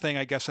fun thing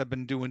I guess I've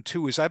been doing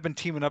too is I've been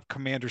teaming up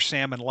Commander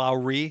Sam and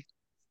Lowry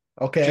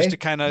just to Okay.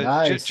 kind of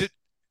Nice.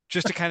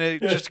 just to kind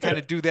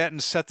of do that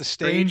and set the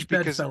stage Strange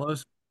because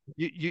bedfellows.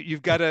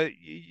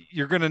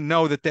 you're gonna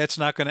know that that's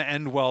not going to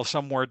end well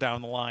somewhere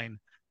down the line.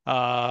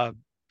 Uh,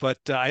 but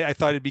I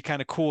thought it'd be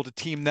kind of cool to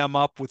team them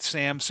up with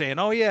Sam saying,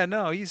 "Oh yeah,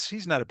 no,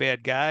 he's not a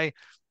bad guy,"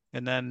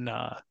 and then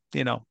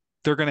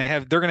they're gonna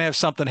have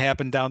something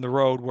happen down the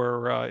road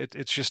where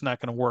it's just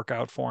not going to work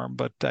out for him.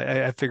 But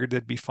I figured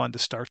it'd be fun to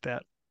start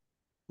that.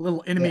 A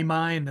little Yeah, enemy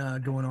mine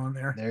going on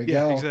there. there you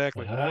Yeah, go.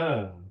 exactly.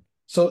 Ah.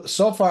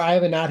 So far I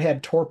have not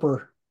had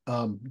Torpor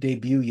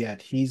debut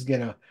yet. He's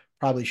gonna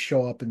probably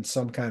show up in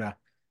some kind of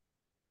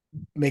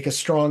make a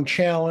strong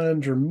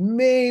challenge or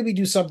maybe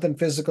do something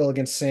physical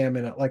against Sam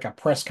in like a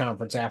press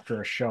conference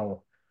after a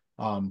show.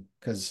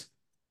 Because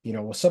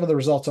with some of the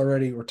results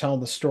already, we're telling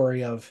the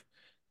story of,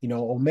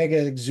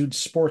 Omega exudes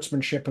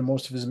sportsmanship in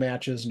most of his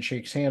matches and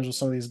shakes hands with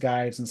some of these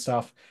guys and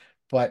stuff.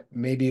 But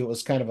maybe it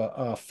was kind of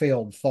a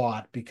failed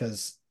thought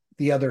because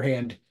the other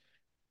hand,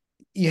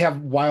 you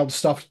have wild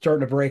stuff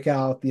starting to break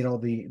out,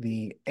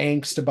 the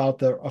angst about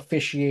the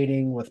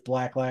officiating with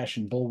Blacklash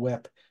and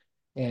Bullwhip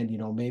and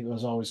maybe it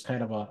was always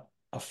kind of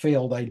a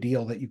failed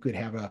ideal that you could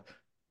have a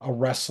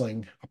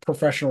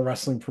professional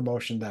wrestling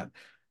promotion that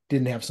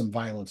didn't have some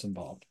violence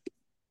involved.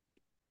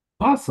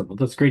 Awesome. Well,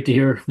 that's great to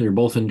hear. They're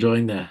both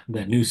enjoying that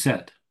new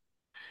set.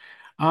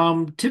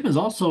 Tim has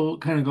also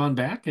kind of gone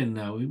back,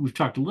 and we've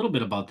talked a little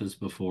bit about this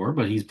before,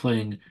 but he's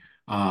playing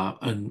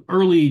an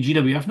early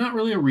GWF, not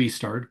really a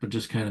restart, but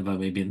just kind of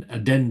maybe an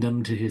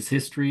addendum to his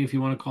history, if you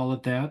want to call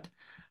it that.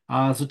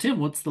 So, Tim,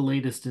 what's the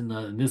latest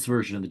in this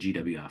version of the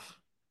GWF?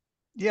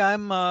 Yeah,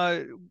 I'm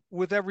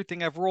with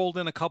everything. I've rolled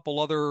in a couple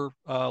other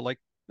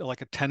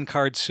like a 10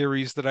 card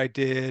series that I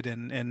did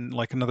and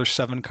like another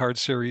 7 card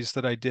series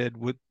that I did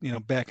with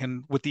back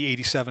in with the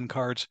 87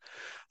 cards.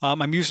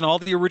 I'm using all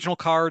the original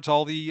cards,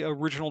 all the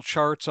original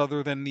charts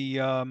other than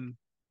the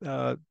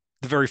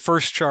very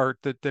first chart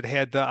that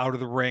had the out of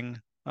the ring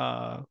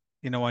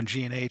on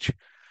G&H.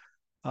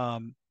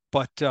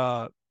 But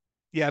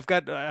yeah,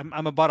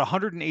 I'm about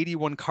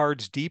 181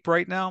 cards deep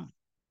right now.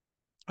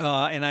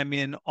 And I'm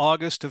in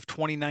August of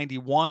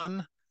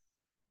 2091.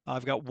 I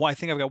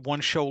think I've got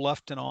one show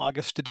left in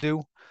August to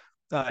do.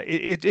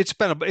 It's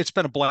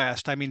been a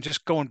blast. I mean,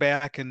 just going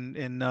back and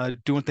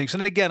doing things.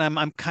 And again,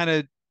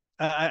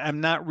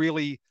 I'm not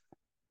really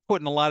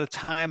putting a lot of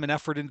time and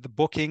effort into the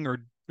booking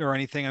or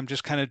anything. I'm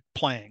just kind of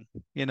playing,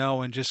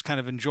 and just kind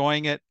of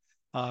enjoying it.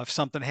 If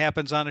something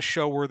happens on a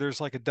show where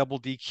there's like a double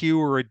DQ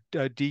or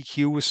a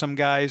DQ with some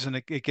guys and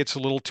it gets a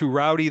little too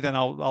rowdy, then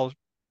I'll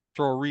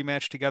throw a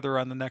rematch together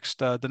on the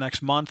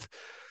next month.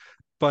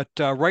 But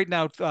right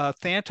now,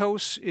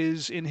 Thantos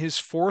is in his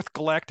 4th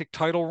galactic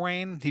title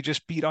reign. He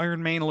just beat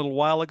Iron Man a little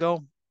while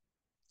ago.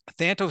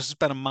 Thantos has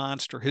been a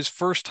monster. His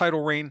first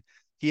title reign,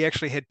 he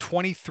actually had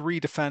 23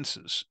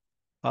 defenses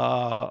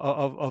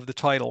of the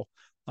title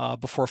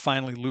before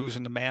finally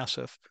losing to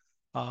Massive.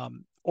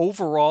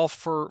 Overall,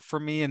 for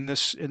me in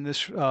this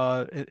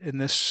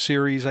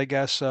series, I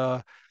guess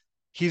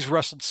he's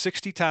wrestled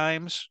 60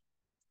 times,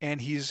 and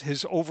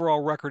his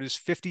overall record is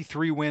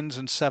 53 wins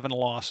and 7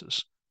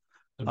 losses.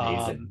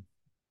 Amazing.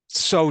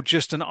 So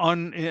just an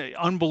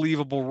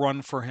unbelievable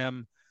run for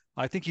him.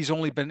 I think he's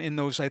only been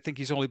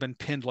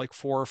pinned like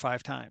 4 or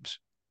 5 times.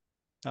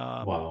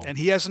 Wow. And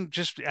he hasn't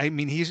I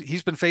mean,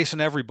 he's been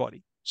facing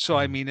everybody. So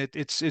I Mm. mean,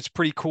 it's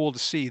pretty cool to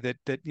see that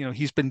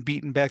he's been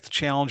beating back the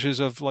challenges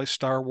of like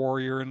Star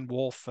Warrior and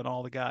Wolf and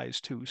all the guys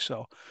too.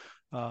 So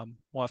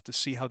we'll have to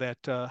see how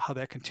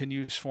that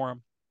continues for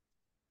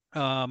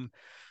him.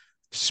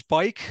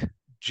 Spike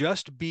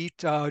just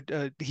beat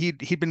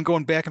he'd been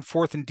going back and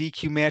forth in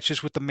DQ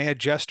matches with the Mad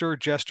Jester.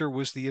 Jester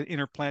was the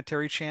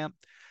interplanetary champ.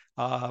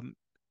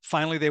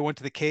 Finally they went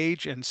to the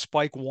cage and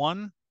Spike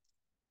won.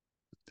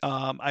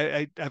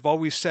 I've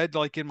always said,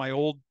 like in my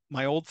old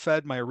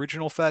Fed, my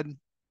original Fed,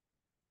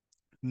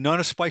 none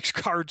of Spike's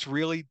cards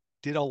really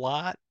did a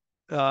lot.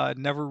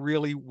 Never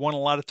really won a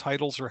lot of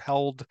titles or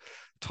held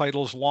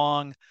titles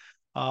long.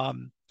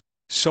 Um,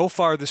 so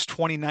far, this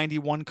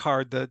 2091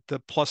 card, the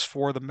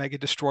 +4, the Mega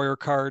Destroyer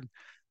card,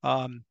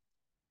 um,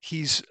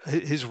 his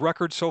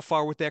record so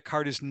far with that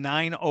card is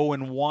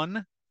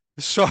 9-0-1.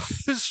 So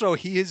so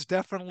he has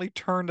definitely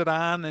turned it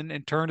on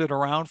and turned it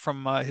around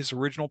from his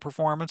original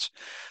performance.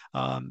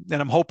 And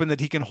I'm hoping that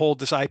he can hold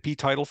this IP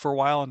title for a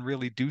while and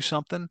really do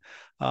something.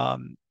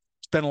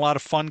 It's been a lot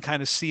of fun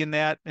kind of seeing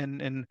that,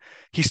 and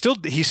he still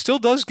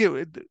does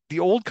get the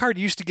old card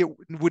used to get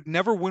would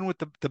never win with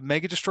the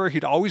Mega Destroyer.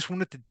 He'd always win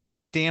with the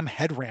damn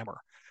head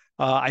rammer.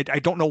 I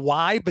don't know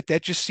why, but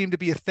that just seemed to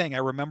be a thing. I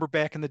remember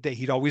back in the day,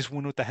 he'd always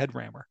win with the head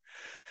rammer.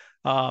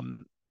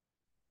 Um,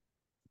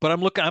 but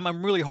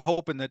I'm really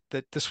hoping that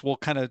this will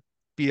kind of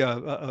be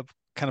a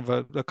kind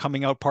of a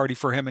coming out party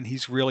for him, and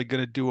he's really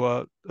going to do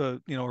a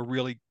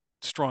really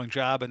strong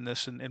job in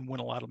this and win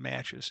a lot of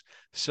matches.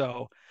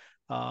 So,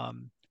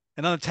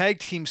 and on the tag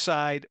team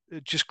side,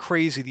 just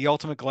crazy. The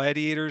Ultimate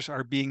Gladiators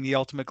are being the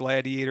Ultimate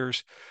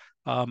Gladiators.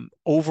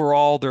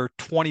 Overall, they're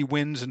 20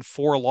 wins and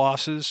 4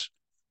 losses.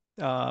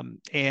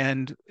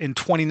 And in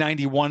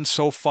 2091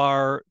 so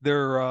far,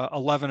 they're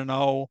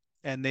 11-0,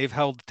 and they've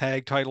held the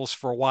tag titles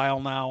for a while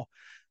now,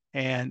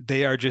 and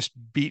they are just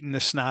beating the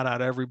snot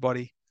out of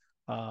everybody.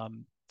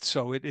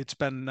 So it's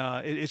been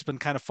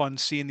kind of fun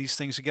seeing these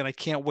things again. I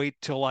can't wait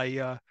till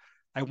I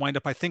wind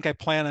up. I think I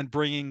plan on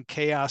bringing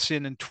Chaos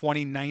in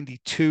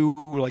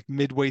 2092, like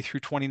midway through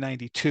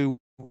 2092.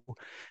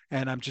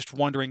 And I'm just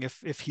wondering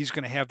if he's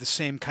going to have the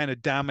same kind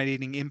of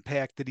dominating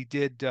impact that he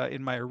did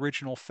in my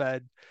original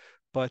Fed.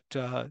 But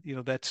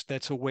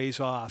that's a ways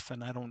off,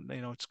 and I don't,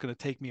 it's going to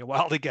take me a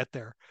while to get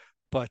there.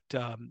 But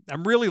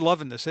I'm really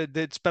loving this.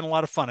 It's been a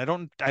lot of fun. I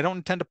don't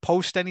intend to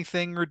post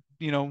anything or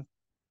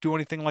do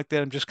anything like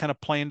that. I'm just kind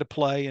of playing to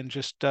play and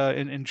just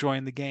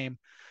enjoying the game.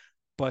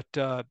 But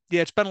yeah,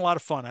 it's been a lot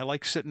of fun. I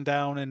like sitting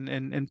down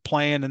and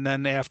playing, and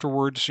then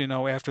afterwards,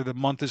 after the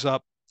month is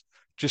up,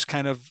 just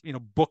kind of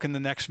booking the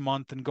next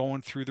month and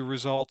going through the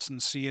results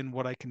and seeing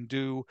what I can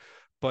do.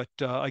 But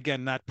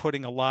again, not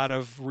putting a lot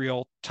of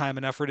real time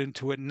and effort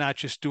into it, and not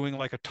just doing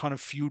like a ton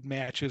of feud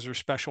matches or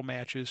special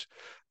matches,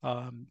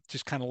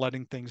 just kind of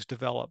letting things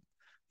develop.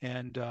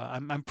 And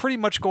I'm pretty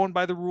much going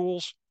by the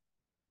rules,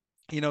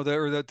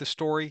 the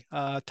story,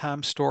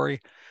 Tom's story.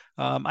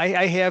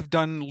 I have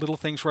done little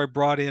things where I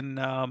brought in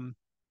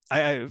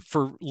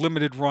for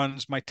limited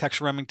runs my Tex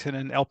Remington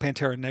and El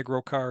Pantera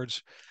Negro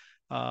cards.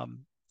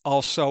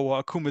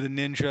 Also, Akuma the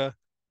Ninja.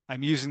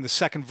 I'm using the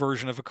second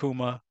version of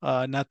Akuma,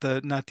 not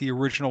the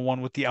original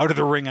one with the out of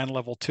the ring on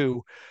level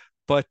 2.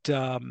 But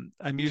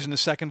I'm using the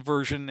second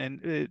version,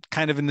 and it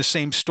kind of in the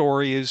same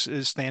story as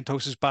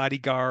Thantos's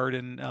bodyguard,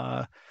 and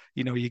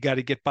you got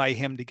to get by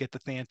him to get to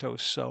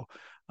Thantos. So,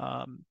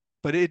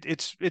 but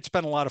it's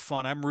been a lot of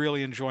fun. I'm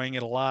really enjoying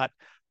it a lot,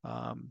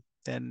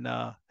 and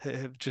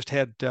have just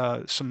had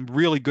some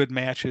really good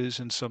matches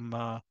and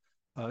some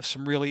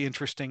really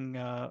interesting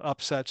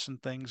upsets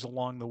and things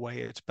along the way.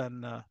 It's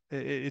been a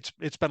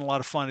lot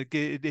of fun.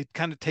 It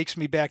kind of takes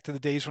me back to the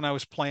days when I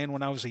was playing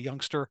when I was a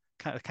youngster,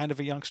 kind of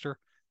a youngster,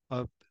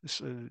 uh,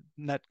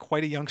 not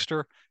quite a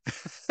youngster,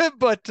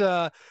 but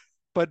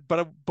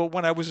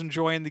when I was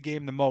enjoying the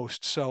game the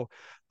most. So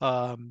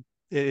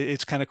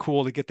it's kind of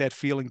cool to get that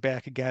feeling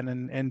back again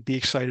and be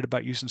excited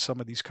about using some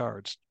of these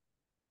cards.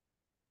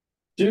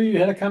 Stu, you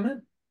had a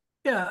comment?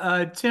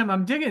 Yeah, Tim,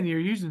 I'm digging you're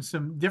using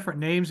some different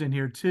names in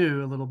here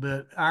too, a little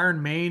bit.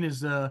 Iron Main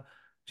is a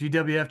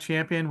GWF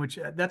champion, which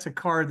that's a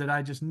card that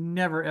I just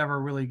never ever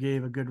really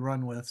gave a good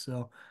run with.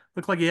 So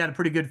looked like he had a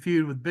pretty good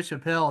feud with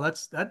Bishop Hell.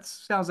 That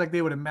sounds like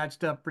they would have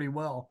matched up pretty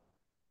well.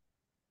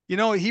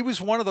 He was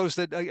one of those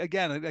that,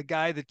 again, a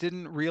guy that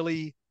didn't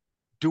really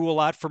do a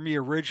lot for me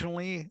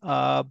originally,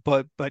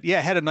 but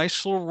yeah, had a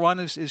nice little run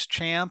as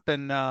champ,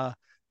 and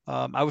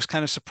I was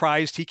kind of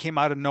surprised he came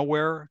out of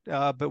nowhere,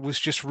 but was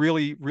just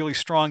really, really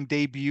strong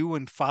debut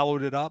and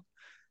followed it up.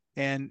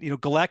 And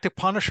Galactic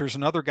Punisher is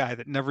another guy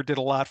that never did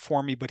a lot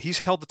for me, but he's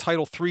held the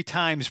title 3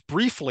 times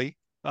briefly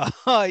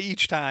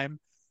each time.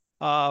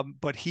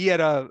 But he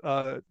had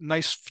a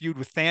nice feud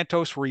with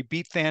Thantos where he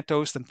beat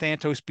Thantos, then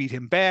Thantos beat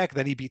him back,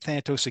 then he beat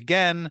Thantos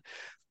again,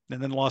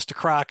 and then lost to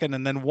Kraken,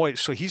 and then what?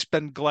 So he's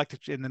been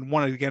Galactic, and then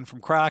won it again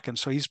from Kraken.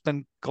 So he's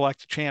been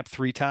Galactic champ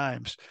 3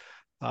 times.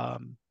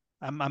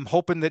 I'm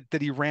hoping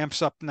that he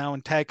ramps up now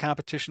in tag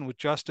competition with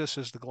Justice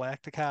as the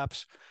Galactic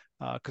Cops,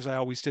 because I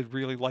always did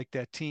really like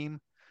that team.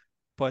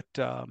 But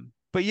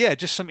yeah,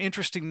 just some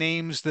interesting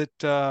names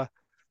that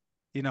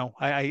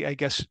I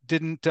guess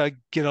didn't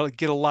get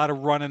a lot of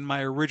run in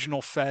my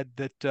original Fed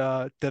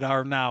that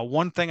are now.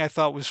 One thing I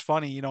thought was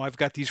funny, I've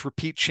got these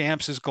repeat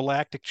champs as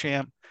Galactic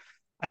champ.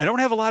 I don't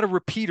have a lot of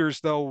repeaters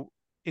though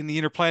in the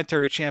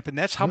Interplanetary champ, and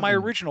that's how my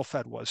original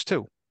Fed was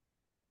too.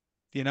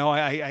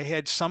 I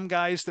had some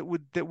guys that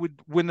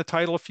would win the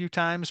title a few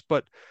times,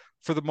 but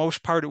for the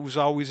most part, it was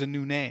always a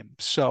new name.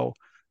 So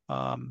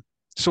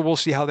So we'll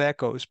see how that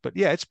goes. But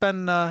yeah, it's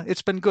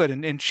been good.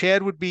 And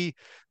Chad would be,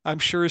 I'm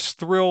sure, is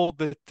thrilled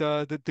that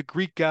the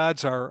Greek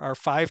gods are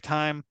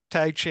 5-time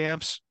tag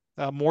champs,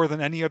 more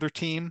than any other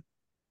team.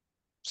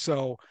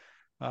 So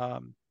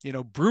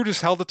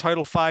Brutus held the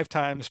title 5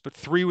 times, but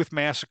 3 with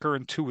Massacre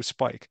and 2 with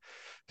Spike.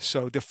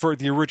 So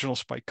the original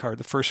Spike card,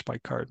 the first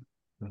Spike card.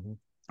 Mhm.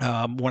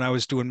 When I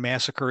was doing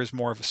Massacre as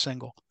more of a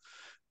single.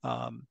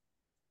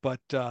 But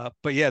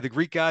yeah, the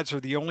Greek gods are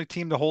the only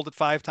team to hold it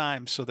 5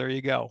 times. So there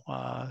you go.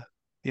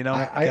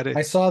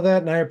 I saw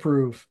that and I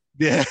approve.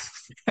 Yeah,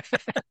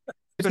 I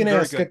was been going to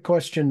very ask a good.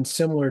 question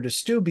similar to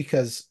Stu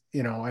because,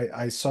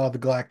 I saw the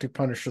Galactic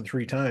Punisher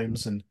 3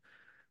 times. And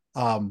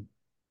um,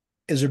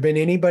 has there been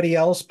anybody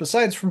else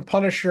besides from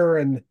Punisher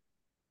and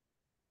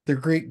the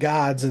Greek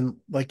gods? And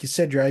like you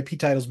said, your IP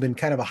title's been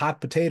kind of a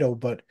hot potato,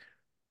 but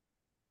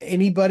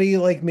anybody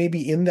like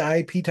maybe in the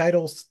IP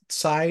title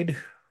side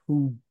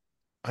who,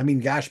 I mean,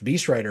 gosh,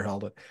 Beast Rider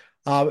held it.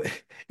 Uh,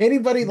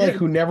 Anybody like Yeah.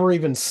 who never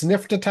even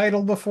sniffed a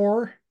title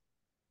before?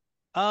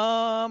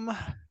 Um,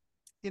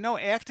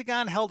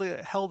 Actagon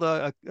held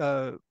a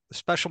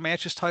special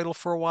matches title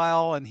for a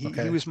while, and he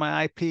Okay. was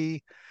my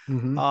IP.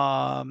 Hmm.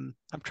 I'm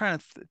trying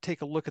to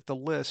take a look at the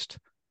list.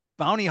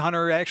 Bounty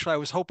Hunter, actually, I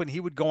was hoping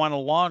he would go on a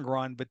long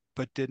run,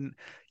 but didn't.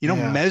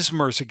 Yeah.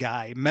 Mesmer's a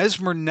guy.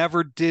 Mesmer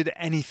never did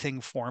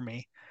anything for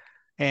me,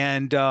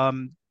 and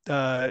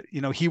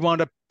he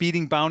wound up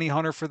beating Bounty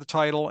Hunter for the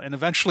title, and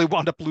eventually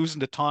wound up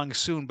losing to Tong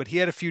Soon. But he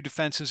had a few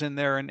defenses in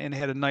there, and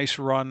had a nice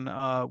run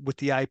with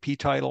the IP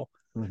title.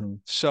 Hmm.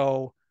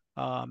 So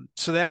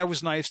that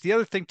was nice. The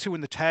other thing too,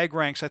 in the tag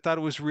ranks, I thought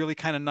it was really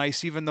kind of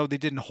nice, even though they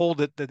didn't hold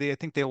it, I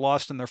think they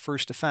lost in their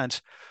first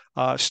defense.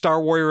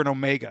 Star Warrior and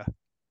Omega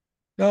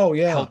Oh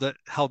yeah,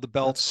 held the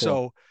belt. that's cool.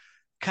 So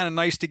kind of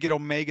nice to get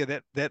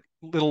Omega that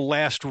little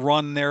last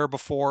run there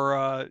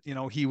before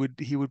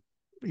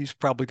he's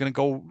probably going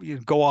to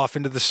go off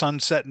into the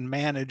sunset and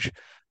manage.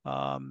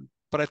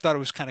 But I thought it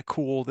was kind of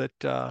cool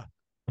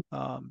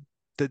um,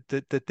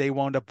 that they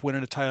wound up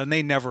winning a title, and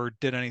they never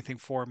did anything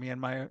for me in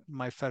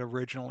my Fed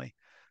originally.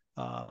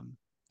 Um,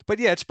 but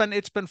yeah,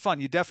 it's been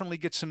fun. You definitely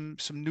get some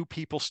new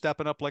people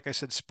stepping up. Like I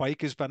said,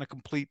 Spike has been a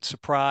complete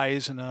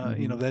surprise, and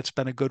Hmm. that's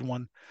been a good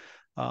one.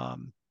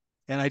 Um,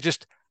 and I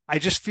just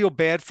feel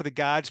bad for the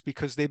gods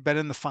because they've been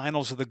in the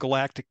finals of the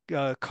Galactic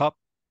Cup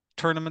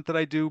tournament that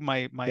I do,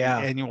 my Yeah.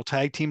 annual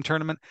tag team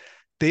tournament.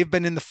 They've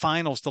been in the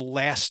finals the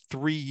last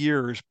 3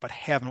 years, but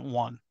haven't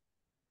won.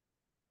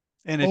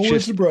 And it's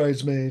Always a just,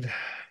 bridesmaid.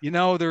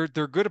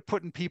 they're good at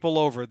putting people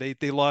over. They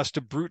lost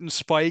to Brute and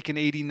Spike in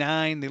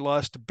 '89. They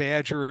lost to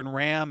Badger and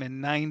Ram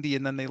in '90,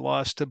 and then they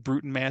lost to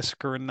Brute and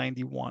Massacre in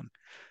 '91.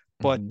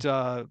 Hmm.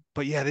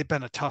 But yeah, they've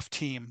been a tough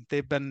team.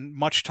 They've been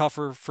much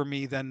tougher for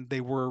me than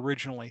they were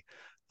originally.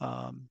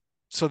 Um,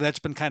 so that's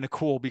been kind of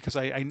cool because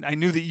I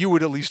knew that you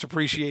would at least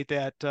appreciate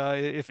that,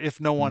 if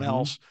no one Hmm.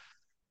 else.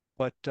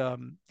 But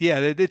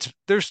yeah,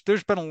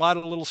 there's been a lot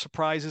of little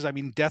surprises. I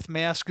mean, Death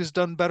Mask has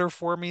done better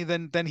for me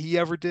than he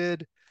ever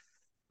did.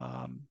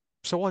 Um,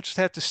 so we'll just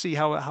have to see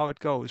how it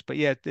goes. But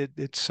yeah,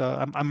 it's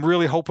I'm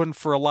really hoping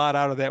for a lot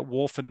out of that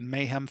Wolf and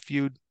Mayhem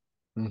feud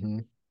Hmm.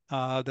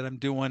 that I'm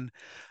doing.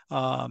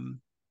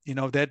 Um,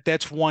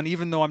 that's one.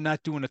 Even though I'm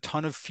not doing a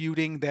ton of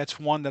feuding, that's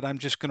one that I'm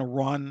just going to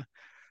run.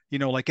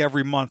 Like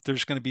every month,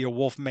 there's going to be a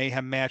Wolf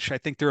Mayhem match. I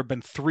think there have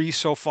been 3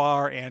 so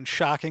far, and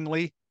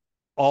shockingly,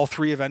 all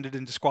 3 have ended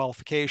in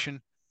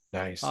disqualification.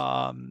 Nice.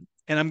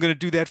 And I'm going to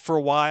do that for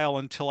a while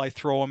until I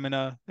throw them in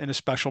a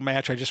special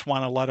match. I just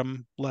want to let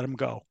them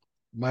go.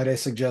 Might I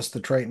suggest the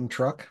Triton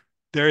truck?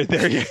 There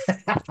you.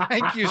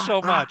 Thank you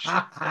so much.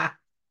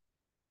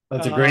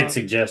 That's a great Uh,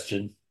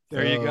 suggestion.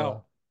 there you Uh,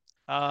 go.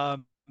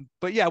 Um,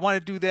 but yeah, I want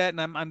to do that,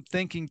 and I'm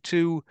thinking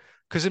too,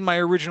 because in my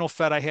original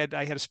Fed I had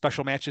a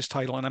special matches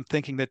title, and I'm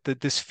thinking that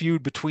this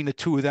feud between the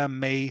two of them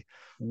may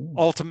mm,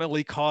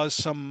 ultimately cause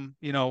some,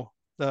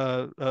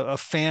 a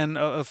fan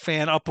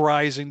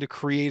uprising to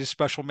create a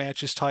special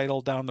matches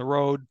title down the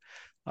road.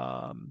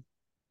 Um,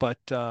 but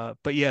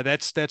yeah,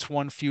 that's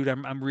one feud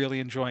I'm really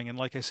enjoying, and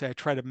like I say, I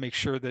try to make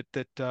sure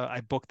that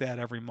I book that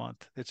every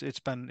month. It's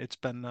been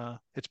a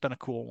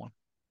cool one.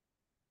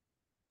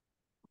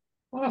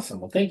 Awesome.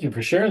 Well, thank you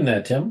for sharing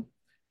that, Tim.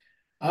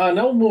 Now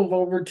we'll move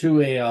over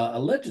to a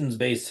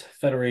Legends-based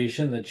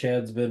federation that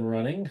Chad's been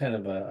running, kind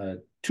of a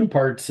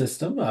two-part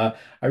system. I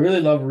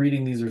really love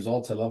reading these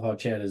results. I love how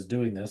Chad is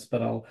doing this,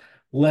 but I'll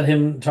let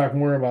him talk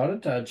more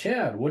about it.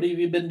 Chad, what have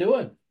you been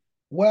doing?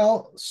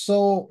 well,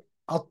 so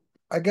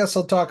I guess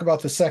I'll talk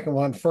about the second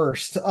one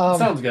first.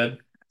 Sounds good.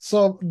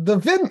 So the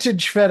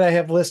vintage Fed I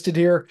have listed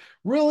here,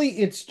 really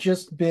it's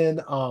just been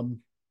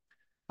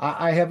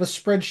I have a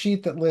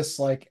spreadsheet that lists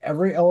like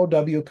every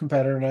LOW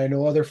competitor, and I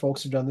know other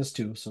folks have done this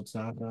too, so it's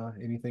not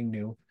anything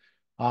new.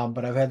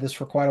 But I've had this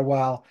for quite a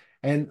while,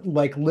 and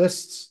like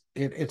lists,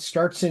 it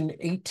starts in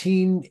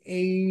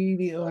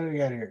 1880. What do I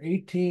got here?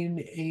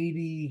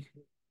 1880,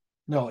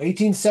 no,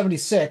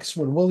 1876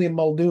 when William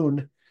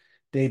Muldoon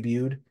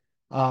debuted,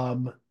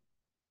 um,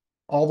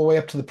 all the way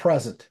up to the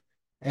present,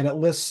 and it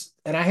lists.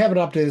 And I haven't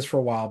updated this for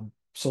a while,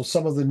 So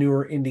some of the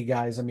newer indie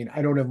guys, I mean,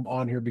 I don't have them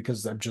on here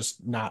because I'm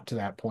just not to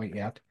that point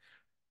yet.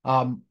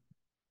 Um,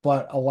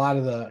 but a lot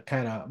of the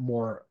kind of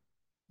more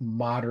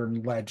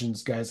modern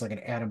legends, guys like an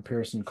Adam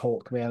Pearson,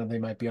 Colt Cabana, they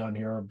might be on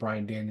here, or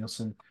Brian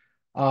Danielson.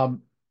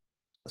 Um,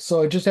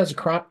 so it just has a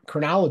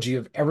chronology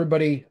of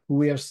everybody who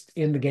we have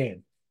in the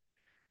game.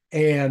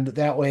 And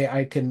that way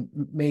I can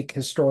make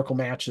historical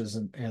matches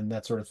and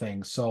that sort of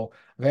thing. So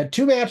I've had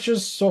 2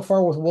 matches so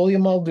far with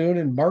William Muldoon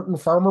and Martin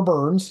Farmer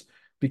Burns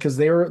because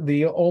they were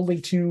the only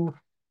two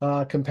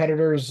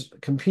competitors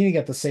competing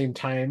at the same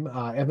time.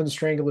 Evan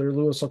Strangler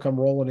Lewis will come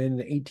rolling in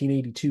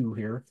 1882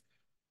 here.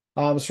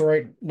 So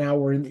right now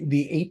we're in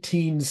the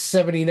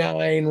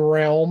 1879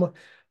 realm.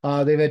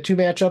 They've had 2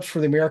 matchups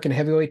for the American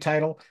heavyweight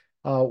title.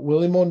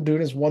 William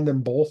Muldoon has won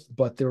them both,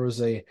 but there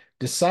was a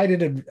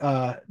decided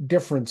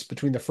difference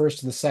between the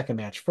first and the second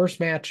match. First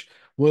match,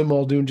 William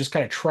Muldoon just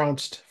kind of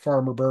trounced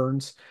Farmer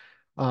Burns.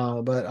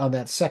 But on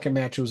that second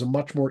match, it was a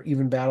much more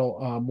even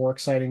battle, more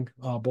exciting.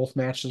 Both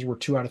matches were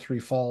 2 out of 3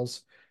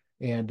 falls,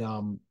 and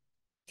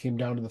came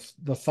down to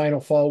the final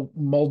fall.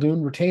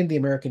 Muldoon retained the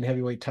American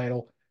heavyweight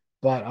title,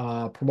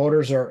 but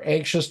promoters are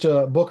anxious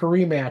to book a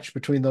rematch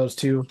between those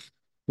two,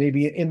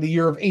 maybe in the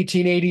year of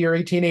 1880 or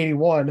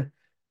 1881.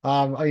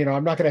 I'm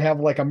not going to have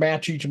like a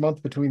match each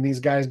month between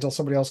these guys until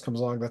somebody else comes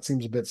along. That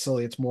seems a bit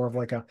silly. It's more of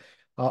like a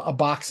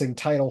boxing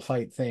title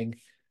fight thing,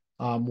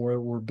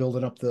 where we're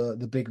building up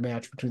the big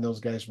match between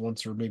those guys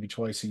once or maybe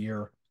twice a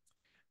year.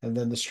 And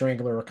then the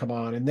Strangler will come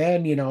on. And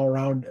then,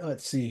 around,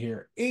 let's see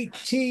here,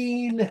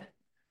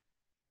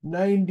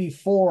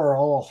 1894,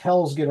 all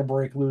hell's gonna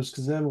break loose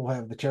because then we'll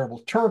have the Terrible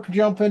Turk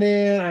jumping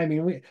in. I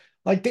mean, we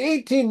like the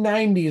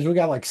 1890s, we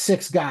got like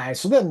 6 guys,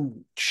 so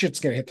then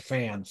shit's gonna hit the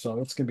fan. So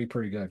it's gonna be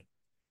pretty good.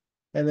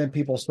 And then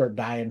people start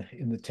dying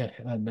in the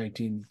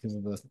 19 because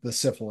of the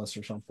syphilis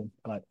or something.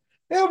 But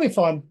it'll be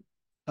fun.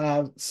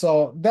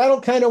 So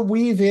that'll kind of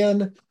weave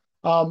in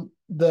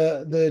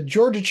the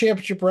Georgia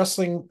Championship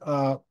Wrestling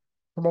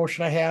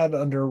promotion I had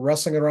under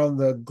Wrestling Around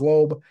the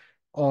Globe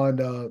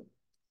on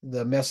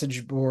the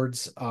message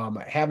boards.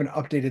 I haven't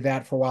updated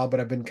that for a while,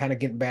 but I've been kind of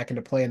getting back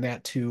into playing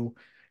that too.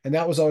 And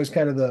that was always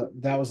kind of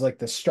that was like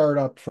the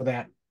startup for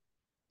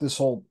this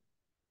whole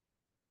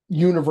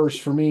universe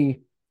for me.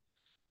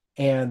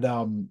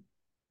 And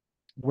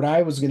what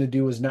I was going to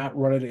do is not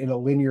run it in a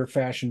linear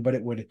fashion, but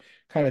it would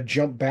kind of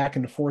jump back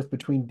and forth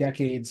between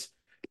decades,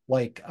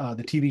 like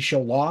the TV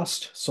show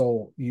Lost.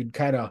 So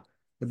there'd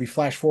be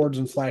flash forwards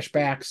and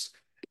flashbacks,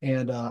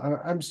 and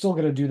I'm still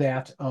going to do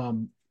that.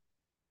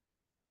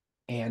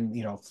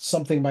 And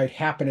something might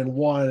happen in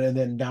one, and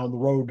then down the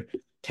road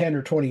 10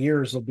 or 20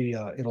 years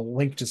it'll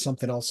link to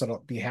something else that'll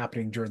be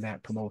happening during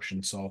that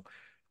promotion. So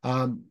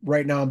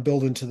right now I'm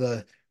building to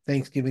the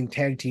Thanksgiving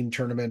tag team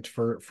tournament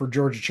for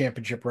Georgia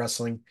Championship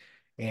Wrestling,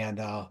 and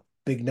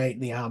big night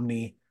in the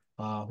Omni.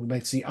 We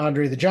might see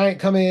Andre the Giant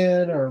come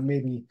in, or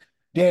maybe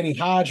Danny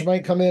Hodge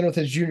might come in with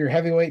his junior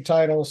heavyweight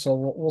title. So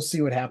we'll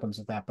see what happens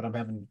with that, but I'm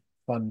having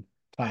fun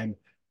time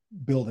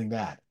building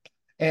that.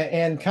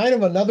 And kind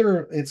of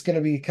it's going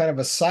to be kind of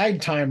a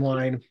side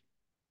timeline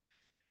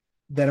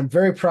that I'm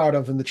very proud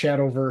of in the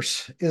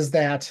Chattoverse is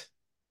that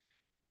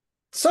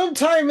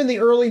sometime in the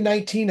early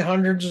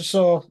 1900s or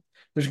so,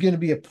 there's going to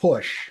be a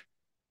push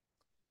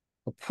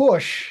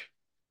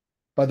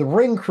by the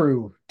ring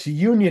crew to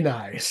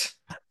unionize.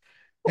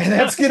 And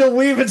that's going to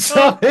weave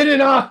itself in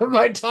and out of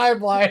my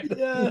timeline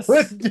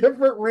with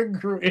different ring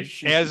crew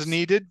issues. As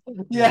needed.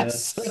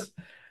 Yes.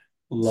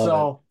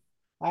 Love it.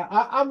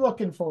 I'm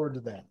looking forward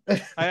to that.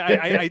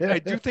 I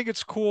do think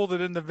it's cool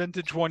that in the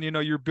vintage one,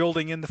 you're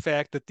building in the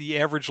fact that the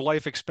average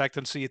life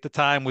expectancy at the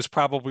time was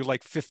probably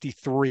like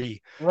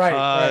 53.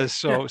 Right.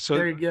 So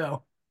there you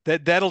go.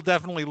 That'll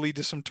definitely lead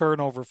to some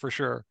turnover for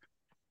sure.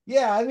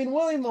 Yeah, I mean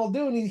William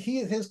Muldoon,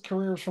 his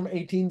career is from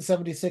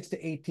 1876 to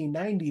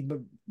 1890,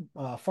 but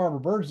Farmer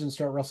Burns didn't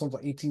start wrestling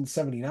until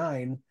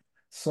 1879,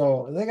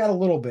 so they got a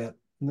little bit.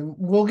 And then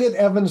we'll get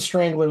Evan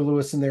Strangler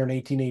Lewis in there in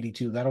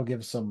 1882. That'll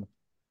give some.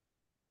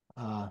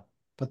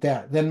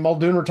 Then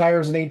Muldoon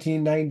retires in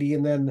 1890,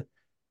 and then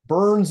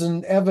Burns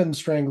and Evan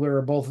Strangler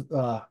are both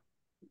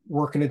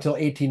working until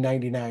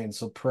 1899.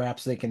 So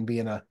perhaps they can be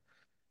in a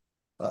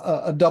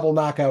double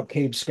knockout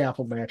cage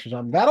scaffold match or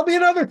something. That'll be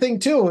another thing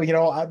too.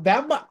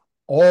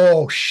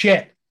 Oh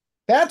shit.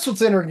 That's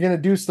what's going to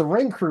introduce the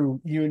ring crew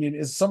union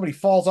is somebody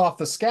falls off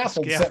the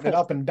scaffold, setting it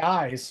up and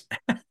dies.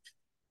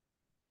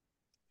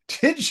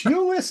 Did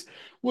you listen?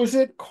 Was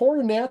it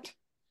Cornette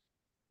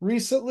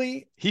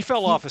recently? He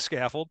fell off a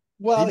scaffold.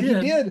 Well, he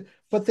did,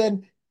 but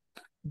then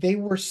they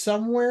were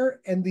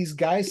somewhere and these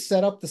guys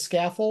set up the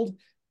scaffold,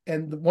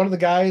 and one of the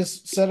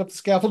guys set up the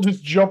scaffold,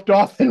 just jumped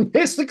off and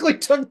basically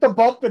took the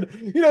bump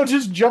and,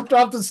 just jumped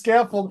off the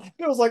scaffold.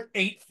 It was like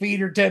 8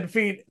 feet or 10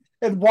 feet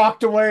and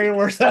walked away,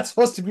 where that's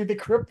supposed to be the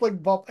crippling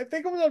bump. I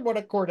think it was on one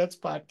of Cornette's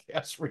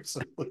podcasts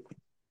recently.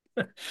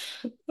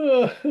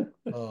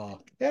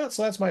 Yeah,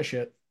 so that's my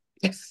shit.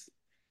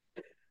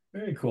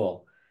 Very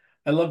cool.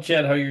 I love,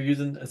 Chad, how you're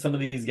using some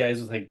of these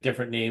guys with like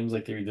different names,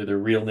 like they're either their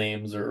real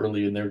names or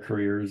early in their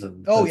careers.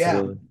 And oh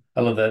yeah,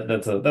 I love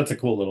that. That's a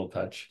cool little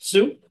touch.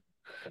 Stu?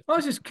 I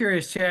was just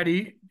curious, Chad,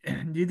 do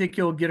you think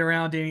you'll get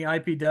around to any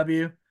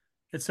IPW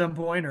at some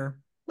point or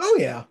Oh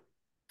yeah,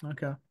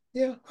 okay.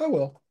 yeah, I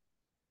will.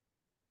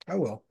 I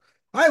will.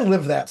 I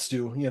live that,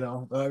 Stu. I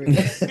mean,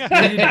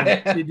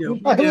 Yeah, you do. You do.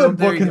 You I do. live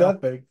There you booking go.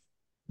 that thing.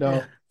 Yeah,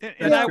 No, And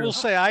that's I yeah, will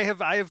true. say I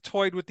have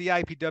toyed with the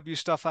IPW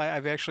stuff.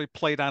 I've actually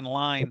played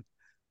online,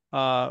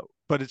 uh,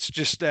 but it's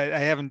just I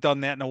haven't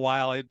done that in a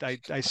while.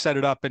 I set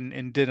it up and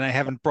did, and I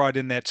haven't brought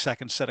in that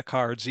second set of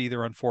cards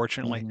either,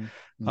 unfortunately. hmm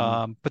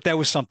hmm But that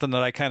was something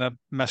that I kind of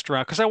messed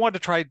around because I wanted to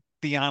try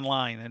the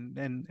online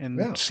and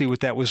yeah. see what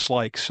that was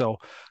like. So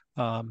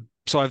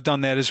I've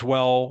done that as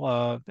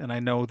well, and I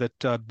know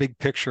that Big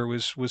Picture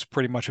was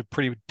pretty much a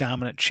pretty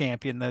dominant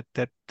champion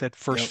that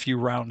first Yep. few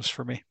rounds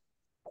for me.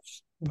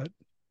 But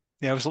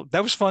yeah,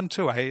 that was fun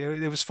too.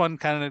 It was fun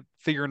kind of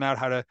figuring out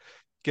how to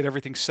get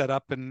everything set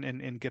up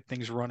and get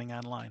things running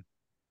online.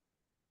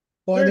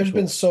 Well, and Very there's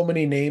been cool. so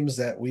many names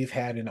that we've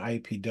had in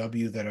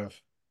IPW that have,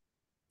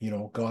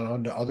 gone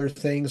on to other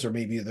things, or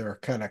maybe they're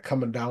kind of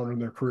coming down in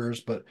their careers.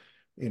 But,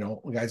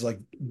 guys like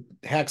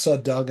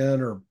Hacksaw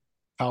Duggan or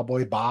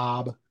Cowboy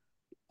Bob,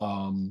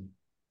 um,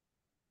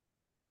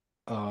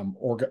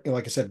 or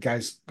like I said,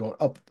 guys going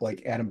up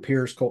like Adam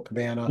Pierce, Colt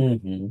Cabana,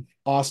 Hmm.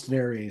 Austin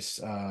Aries,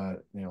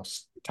 Tyler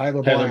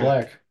Tyler Black.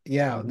 Black.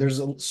 Yeah, Hmm.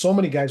 there's so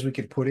many guys we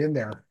could put in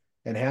there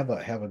and have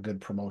a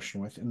good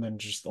promotion with, and then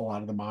just a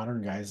lot of the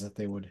modern guys that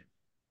they would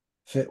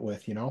fit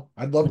with.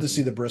 I'd love to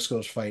see Hmm. the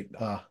Briscoes fight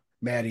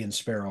Maddie and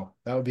Sparrow.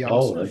 That would be Oh, Oh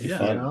awesome. that'd be yeah.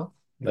 You fun. know?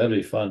 That'd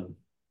be fun.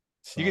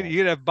 So You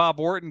could have Bob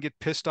Orton get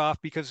pissed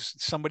off because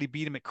somebody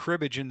beat him at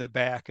cribbage in the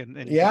back, and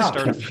you could yeah,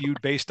 start a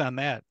feud based on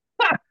that.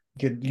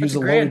 could That's use a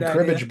a grand loaded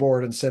idea. cribbage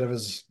board instead of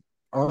his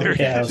There, arm Yes,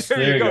 cast. there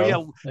you there you go. Yeah,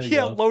 go. There you yeah.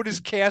 go. Load his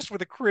cast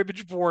with a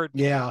cribbage board.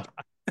 Yeah,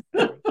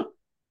 or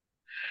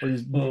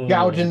he's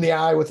gouging Oh. the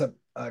eye with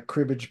a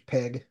cribbage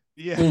peg.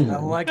 Yeah. I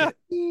Mhm. like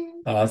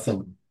it.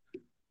 Awesome.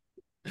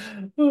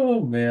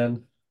 Oh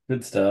man.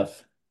 Good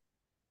stuff.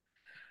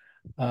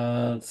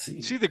 Let's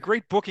See see. the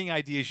great booking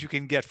ideas you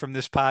can get from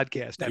this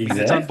podcast. I mean,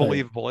 it's Exactly.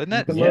 unbelievable, isn't You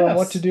it? can learn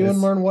what to Yes. do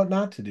and learn what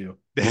not to do.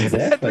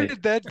 Exactly.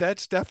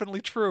 That's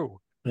definitely true.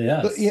 The,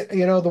 Yes.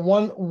 the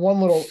one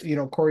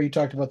little, Corey, you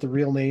talked about the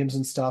real names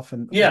and stuff,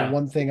 and the Yeah.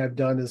 one thing I've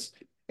done is,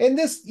 and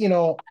this,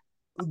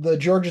 the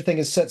Georgia thing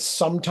is set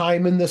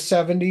sometime in the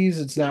 70s.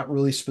 It's not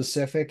really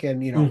specific,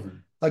 and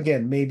Mhm.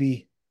 again,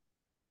 maybe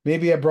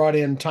I brought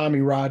in Tommy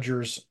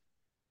Rogers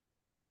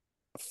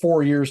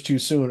 4 years too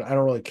soon. I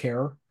don't really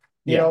care.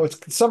 Yeah.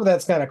 It's some of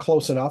that's kind of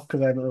close enough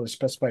because I haven't really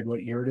specified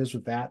what year it is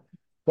with that.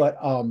 But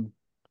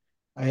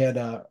I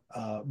had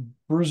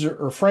Bruiser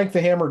or Frank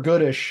the Hammer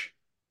Goodish,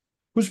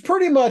 who's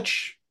pretty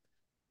much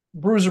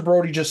Bruiser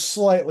Brody, just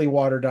slightly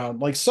watered down.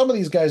 Like some of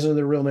these guys in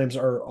their real names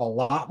are a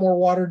lot more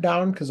watered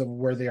down because of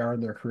where they are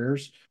in their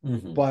careers.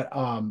 Hmm. But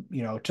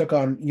took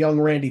on young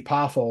Randy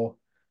Poffo,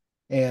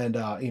 and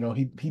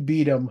he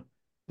beat him.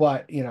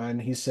 But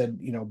and he said,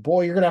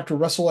 boy, you're gonna have to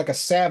wrestle like a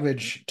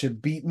savage to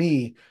beat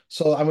me.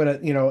 So I'm gonna,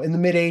 in the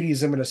mid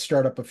 '80s, I'm gonna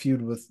start up a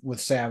feud with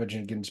Savage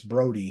against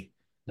Brody.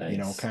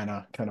 Nice. Kind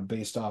of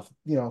based off,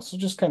 so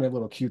just kind of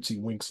little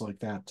cutesy winks like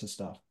that to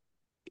stuff.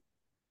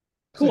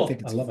 Because I Cool.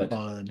 think I it's love it.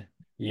 fun.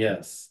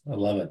 Yes. I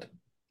love it.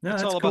 No,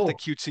 It's that's all about the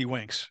cool. cutesy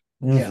winks.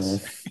 Hmm.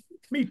 Yes.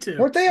 Me too.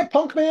 Weren't they a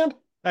punk band?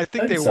 I I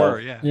think think they were,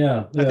 so. yeah.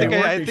 Yeah. I They think Yeah.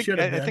 weren't. I They think should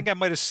have I think been. I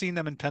might have seen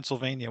them in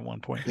Pennsylvania at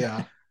one point.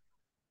 Yeah.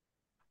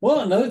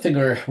 Well, another thing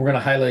we're going to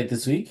highlight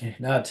this week,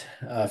 not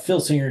Phil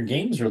Singer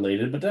Games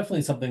related, but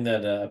definitely something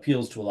that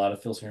appeals to a lot of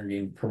Phil Singer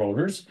game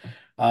promoters.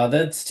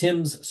 That's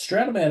Tim's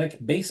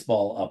Stratomatic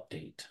baseball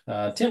update.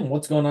 Tim,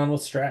 what's going on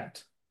with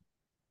Strat?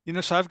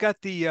 So I've got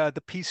the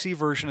PC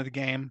version of the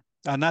game,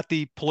 not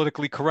the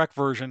politically correct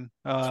version,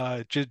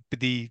 just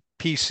the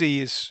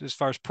PC as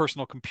far as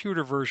personal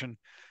computer version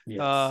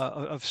Yes.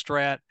 of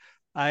Strat.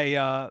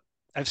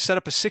 I've set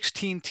up a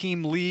 16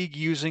 team league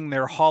using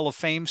their Hall of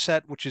Fame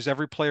set, which is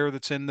every player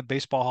that's in the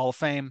Baseball Hall of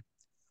Fame,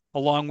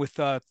 along with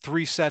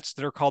three sets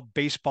that are called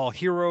Baseball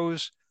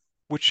Heroes,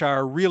 which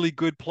are really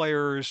good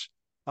players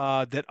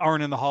that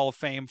aren't in the Hall of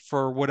Fame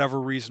for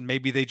whatever reason.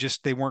 Maybe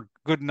they weren't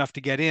good enough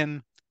to get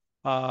in,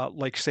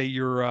 like say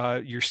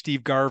your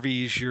Steve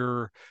Garveys,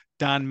 your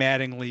Don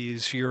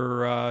Mattingly's,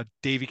 your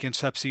Davey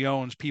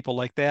Concepcion's, people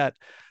like that.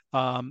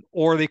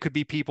 Or they could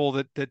be people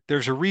that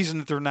there's a reason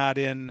that they're not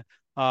in.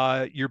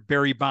 Your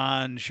Barry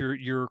Bonds,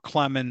 your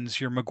Clemens,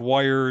 your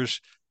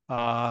McGuire's,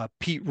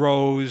 Pete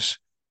Rose,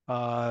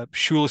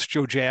 Shoeless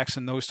Joe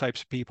Jackson, those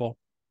types of people.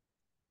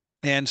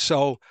 And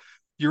so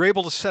you're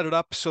able to set it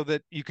up so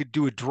that you could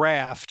do a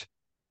draft.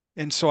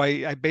 And so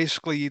I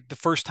basically the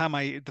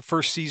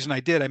first season I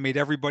did, I made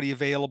everybody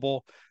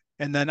available,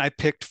 and then I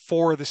picked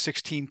four of the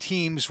 16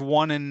 teams,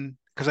 one in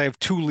because I have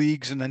two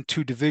leagues and then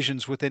two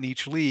divisions within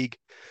each league.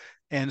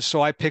 And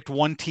so I picked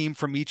one team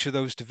from each of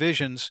those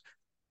divisions,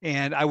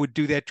 and I would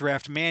do that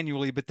draft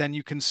manually, but then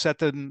you can set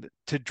them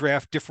to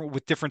draft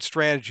different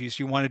strategies.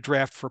 You want to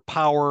draft for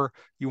power,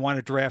 you want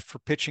to draft for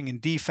pitching and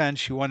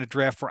defense, you want to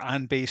draft for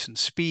on base and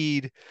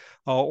speed,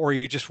 or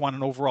you just want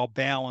an overall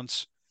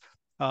balance.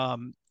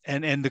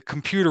 and the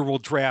computer will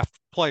draft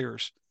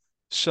players.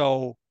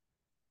 So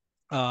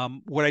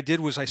what I did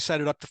was I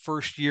set it up the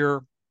first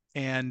year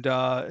and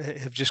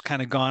have just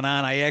kind of gone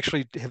on. I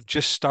actually have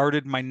just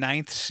started my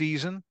 9th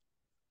season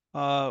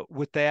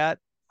with that.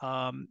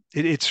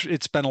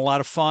 It's been a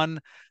lot of fun.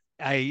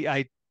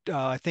 I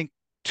think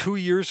 2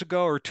 years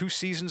ago or 2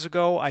 seasons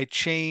ago, I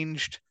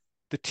changed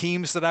the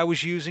teams that I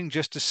was using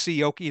just to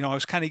see. Okay, I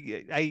was kind of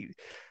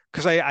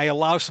because I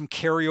allow some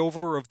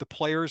carryover of the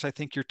players. I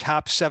think your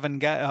top 7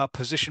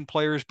 position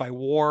players by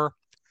WAR,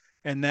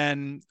 and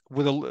then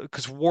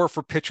because WAR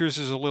for pitchers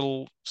is a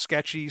little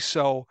sketchy,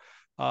 so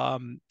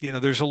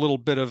there's a little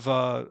bit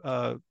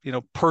of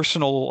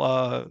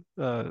personal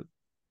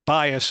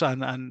bias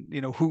on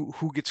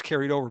who gets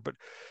carried over, but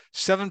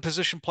 7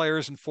 position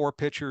players and 4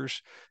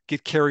 pitchers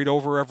get carried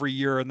over every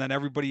year, and then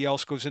everybody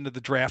else goes into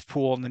the draft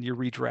pool, and then you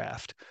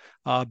redraft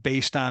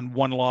based on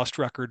one lost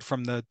record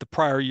from the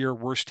prior year,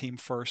 worst team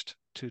first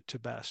to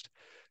best.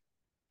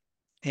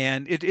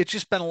 And it's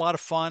just been a lot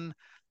of fun.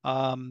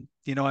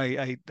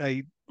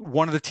 I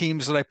one of the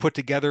teams that I put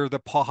together, the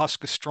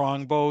Pawhuska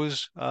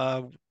Strongbows.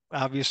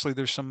 Obviously,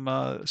 there's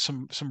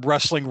some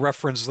wrestling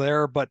reference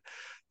there, but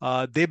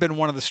they've been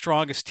one of the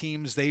strongest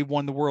teams. They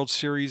won the World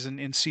Series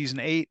in season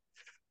 8,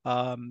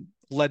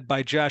 led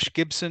by Josh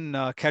Gibson,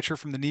 catcher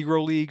from the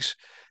Negro Leagues,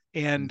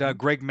 and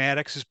Greg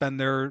Maddux has been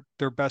their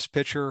best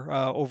pitcher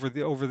over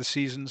the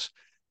seasons.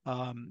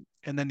 And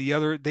then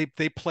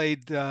they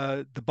played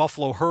the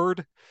Buffalo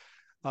Herd,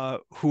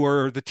 who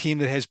are the team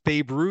that has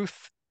Babe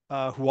Ruth,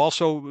 who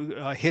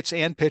also hits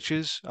and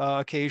pitches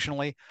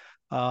occasionally.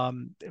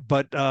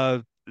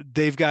 But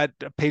they've got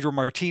Pedro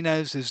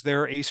Martinez is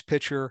their ace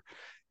pitcher,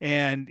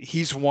 and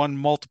he's won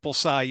multiple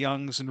Cy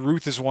Youngs, and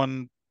Ruth has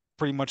won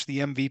pretty much the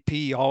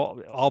MVP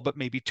all but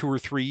maybe 2 or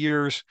 3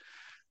 years.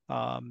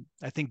 I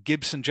think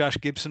Josh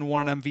Gibson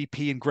won an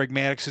MVP, and Greg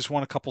Maddux has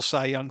won a couple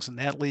Cy Youngs in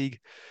that league.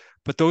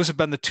 But those have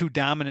been the 2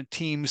 dominant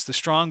teams. The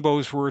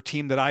Strongbows were a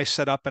team that I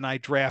set up and I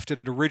drafted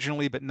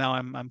originally, but now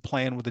I'm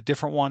playing with a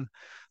different one.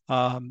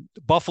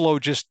 Buffalo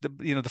just,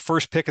 the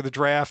first pick of the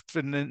draft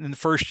and in the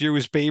first year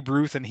was Babe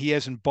Ruth, and he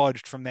hasn't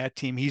budged from that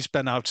team. He's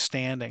been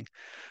outstanding,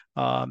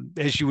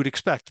 as you would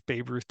expect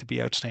Babe Ruth to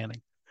be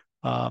outstanding.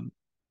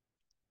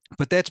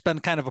 But that's been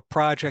kind of a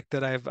project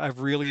that I've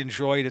really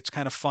enjoyed. It's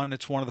kind of fun.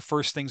 It's one of the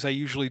first things I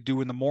usually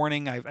do in the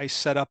morning. I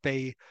set up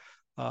a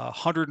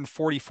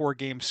 144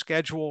 game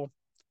schedule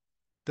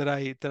that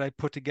I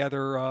put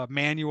together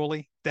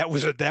manually. That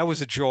was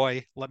a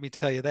joy. Let me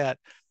tell you that.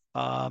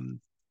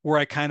 Where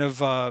I kind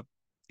of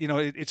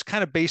it's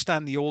kind of based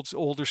on the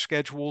older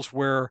schedules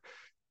where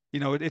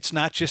it's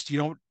not just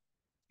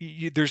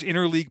there's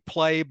interleague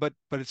play, but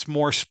it's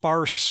more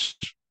sparse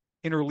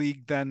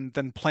interleague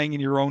than playing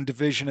in your own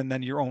division and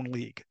then your own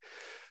league.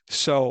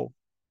 So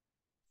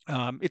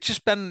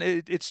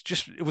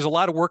it was a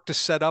lot of work to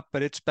set up,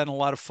 but it's been a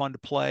lot of fun to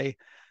play.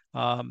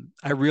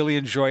 I really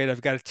enjoy it.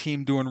 I've got a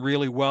team doing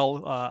really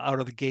well out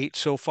of the gate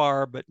so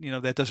far, but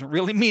that doesn't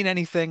really mean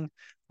anything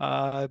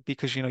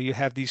because you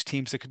have these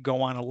teams that could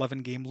go on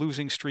 11-game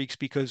losing streaks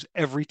because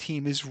every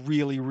team is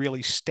really,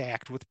 really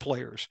stacked with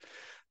players.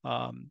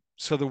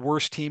 So the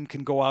worst team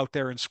can go out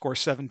there and score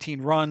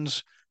 17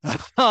 runs.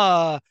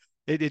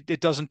 It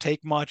doesn't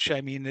take much.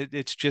 I mean,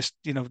 it's just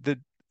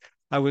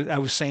I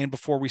was saying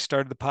before we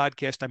started the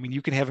podcast, I mean,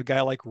 you can have a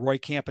guy like Roy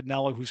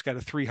Campanella who's got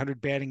a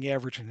 300 batting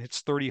average and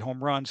hits 30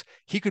 home runs.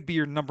 He could be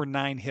your number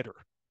 9 hitter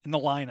in the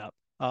lineup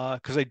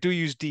because I do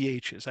use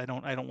DHs. I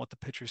don't want the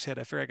pitchers hit.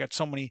 I figure I got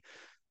so many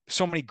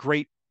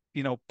great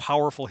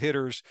powerful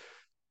hitters.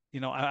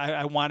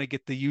 I want to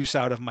get the use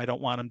out of them. I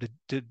don't want them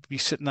to be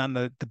sitting on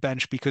the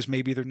bench because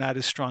maybe they're not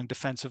as strong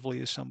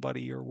defensively as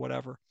somebody or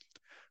whatever.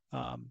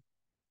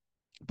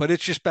 But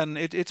it's just been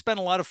it's been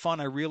a lot of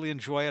fun. I really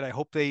enjoy it. I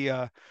hope they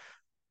at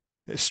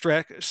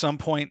some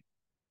point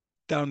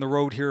down the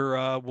road here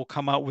we'll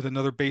come out with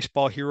another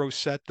Baseball Heroes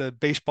set. The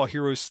Baseball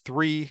Heroes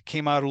 3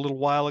 came out a little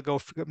while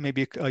ago,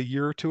 maybe a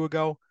year or 2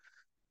 ago.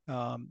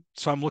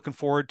 So I'm looking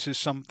forward to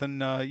something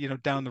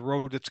down the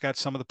road that's got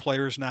some of the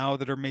players now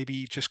that are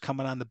maybe just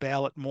coming on the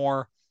ballot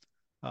more.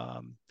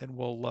 And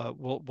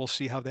we'll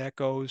see how that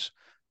goes.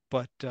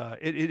 But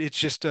it's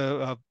just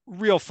a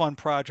real fun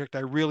project. I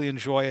really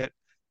enjoy it.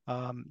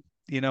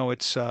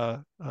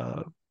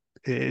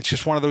 It's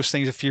just one of those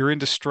things. If you're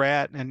into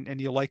Strat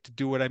and you like to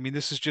do it, I mean,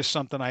 this is just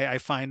something I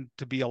find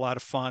to be a lot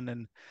of fun,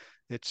 and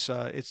it's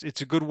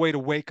a good way to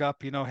wake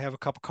up, have a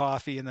cup of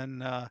coffee, and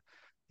then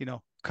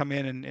come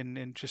in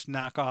and just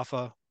knock off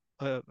a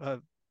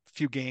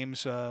few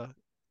games, to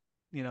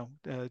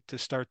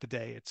start the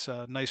day. It's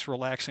a nice,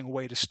 relaxing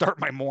way to start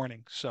my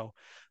morning. So,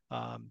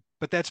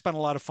 but that's been a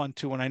lot of fun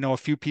too, and I know a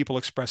few people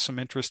expressed some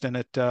interest in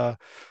it.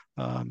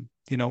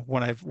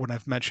 When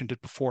I've mentioned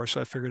it before,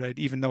 so I figured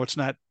even though it's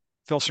not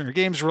Filsinger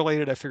Games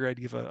related, I figured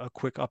I'd give a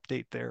quick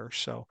update there.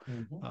 So,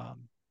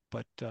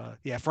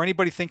 yeah, for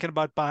anybody thinking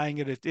about buying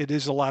it, it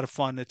is a lot of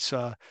fun. It's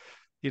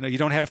you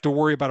don't have to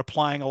worry about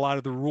applying a lot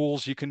of the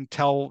rules. You can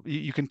tell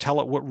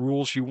it what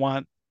rules you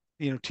want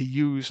to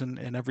use,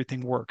 and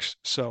everything works.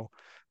 So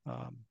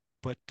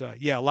But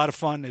yeah, a lot of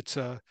fun. It's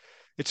a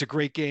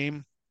great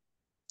game,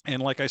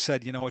 and like I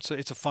said,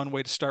 it's a fun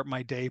way to start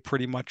my day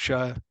pretty much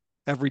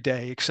every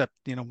day, except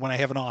when I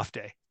have an off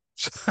day.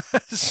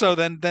 So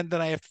then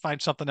I have to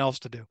find something else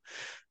to do,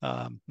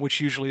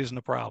 which usually isn't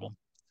a problem.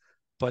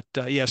 But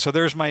yeah, so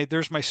there's my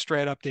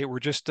strat update. We're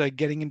just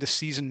getting into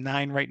season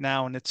 9 right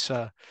now, and it's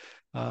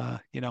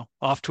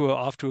off to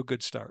a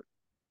good start.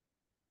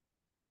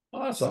 So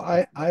Awesome.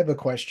 I have a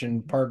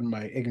question, pardon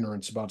my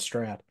ignorance about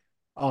Strat.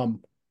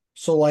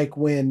 So like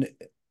when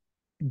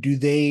do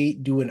they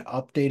do an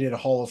updated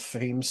Hall of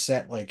Fame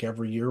set like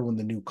every year when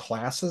the new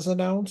class is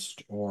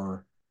announced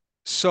or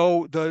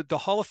So the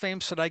Hall of Fame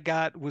set I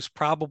got was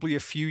probably a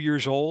few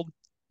years old,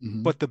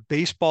 Mhm. but the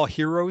Baseball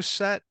Heroes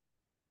set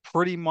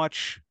pretty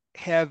much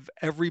have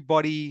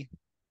everybody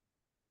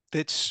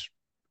that's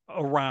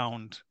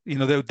around,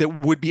 that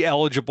would be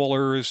eligible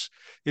or is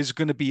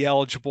going to be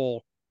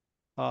eligible,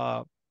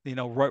 uh,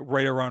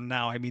 right around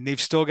now. I mean, they've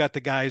still got the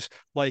guys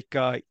like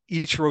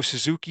Ichiro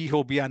Suzuki,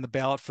 who'll be on the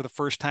ballot for the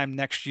first time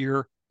next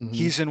year. Mhm.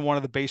 He's in one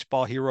of the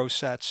Baseball Heroes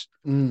sets.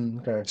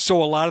 Okay.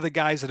 So a lot of the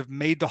guys that have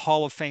made the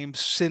Hall of Fame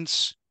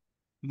since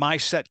my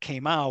set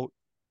came out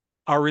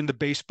are in the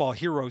Baseball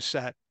Heroes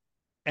set,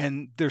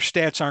 and their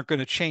stats aren't going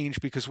to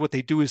change because what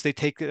they do is they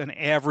take an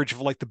average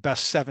of like the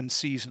best 7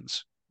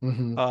 seasons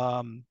Mhm.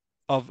 um,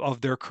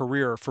 of their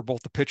career for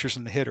both the pitchers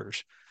and the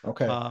hitters.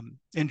 Okay.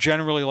 And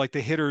generally, like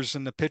the hitters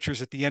and the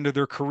pitchers at the end of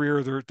their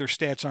career, their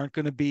stats aren't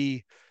going to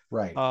be,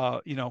 Right.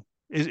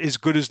 as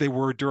good as they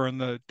were during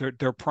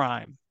their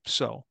prime.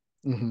 So,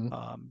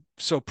 Mhm.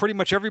 so pretty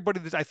much everybody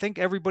I think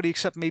everybody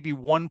except maybe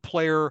one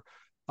player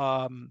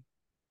um,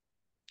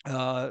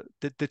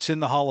 that's in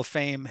the Hall of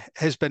Fame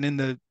has been in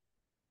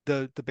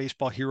the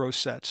Baseball Heroes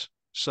sets.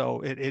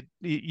 So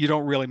you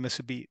don't really miss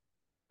a beat.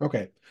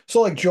 Okay.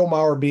 So like Joe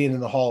Mauer being in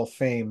the Hall of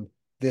Fame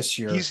this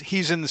year,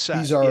 He's in the set.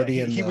 he's Yeah, already he,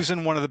 in he the was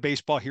in one of the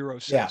Baseball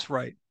Heroes yeah. sets,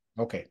 right?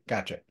 Okay,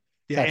 gotcha.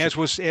 Yeah,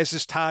 Gotcha. as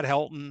is Todd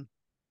Helton.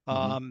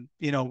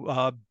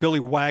 Mhm. Billy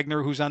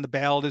Wagner, who's on the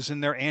ballot, is in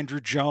there. Andrew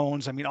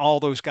Jones. I mean, all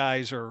those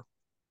guys are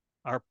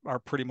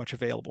pretty much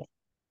available.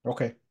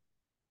 Okay.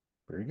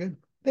 Very good.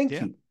 Thank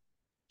Yeah, you.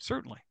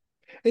 certainly.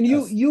 And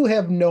you Yes. you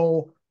have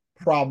no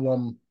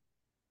problem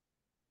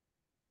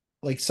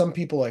like some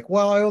people like,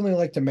 well, I only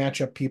like to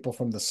match up people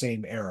from the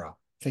same era,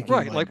 thinking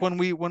Right. like,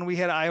 Like when we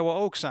had Iowa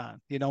Oaks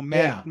on, Matt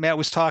yeah, Matt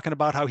was talking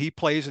about how he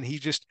plays and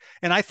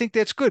and I think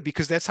that's good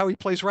because that's how he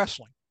plays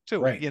wrestling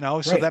too, right,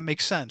 so right. that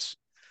makes sense.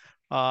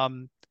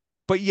 Um,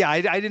 but yeah,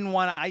 I didn't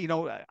want to,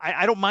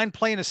 I don't mind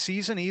playing a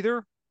season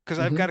either because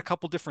I've got Mm-hmm. a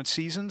couple different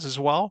seasons as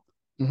well.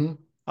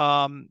 Mm-hmm.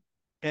 Um,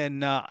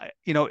 and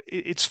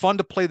it's fun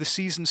to play the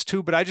seasons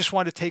too, but I just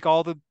wanted to take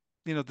all the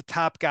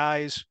top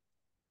guys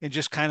and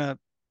just kind of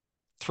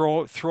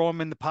throw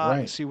them in the pot and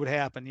Right. see what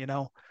happened.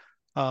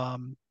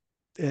 Um,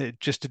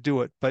 just to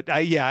do it. But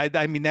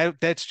I mean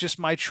that's just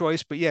my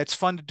choice. But yeah, it's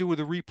fun to do with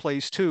the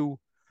replays too.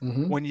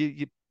 Mm-hmm. When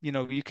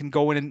you can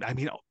go in and I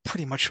mean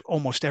pretty much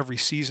almost every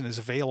season is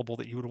available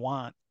that you would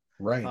want.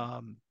 Right.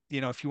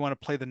 If you want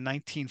to play the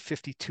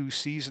 1952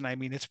 season, I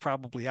mean it's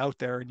probably out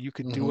there and you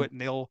could do Mm-hmm. it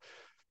and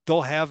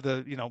they'll have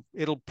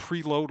it'll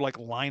preload like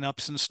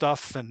lineups and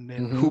stuff and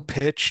who Mm-hmm.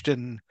 pitched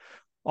and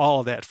all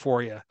of that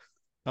for you.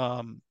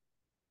 Um,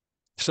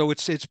 so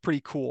it's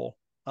pretty cool.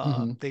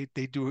 Mm-hmm.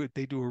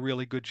 They do a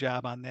really good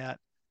job on that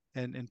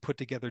and put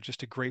together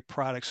just a great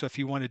product. So if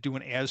you want to do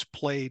an as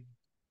played,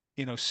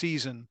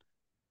 season,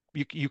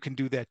 you can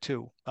do that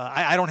too.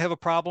 I don't have a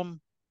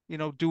problem,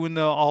 doing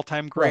the all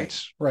time Right.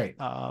 greats. Right.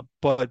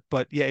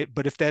 But yeah,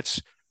 but if that's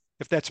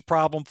a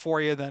problem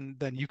for you, then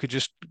you could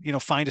just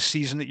find a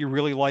season that you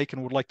really like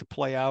and would like to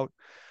play out.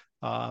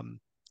 Um,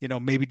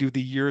 maybe do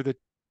the year that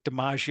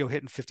DiMaggio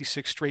hit in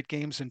 56 straight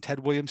games and Ted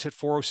Williams hit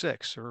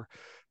 406 or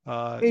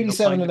 87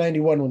 to find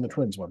 91 when the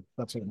Twins won.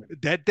 That's what I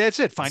mean. that's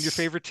it. Find your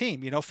favorite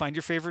team. Find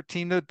your favorite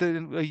team that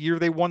a year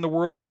they won the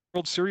World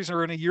Series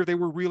or in a year they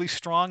were really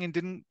strong and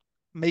didn't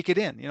make it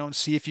in. And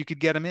see if you could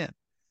get them in.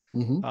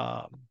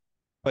 Mm-hmm.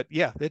 But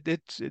yeah,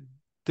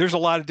 there's a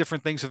lot of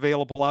different things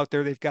available out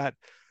there. They've got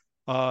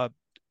uh,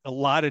 a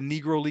lot of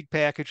Negro League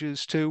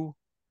packages too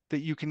that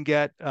you can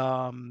get.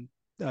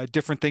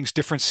 Different things,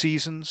 different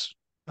seasons.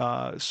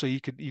 So you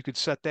could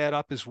set that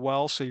up as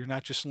well. So you're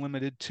not just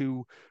limited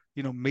to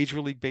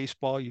Major League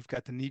Baseball. You've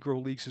got the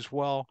Negro Leagues as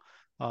well.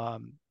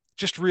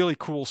 Just really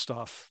cool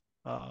stuff.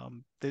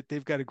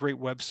 They've got a great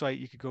website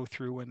you could go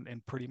through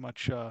and pretty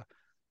much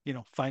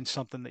find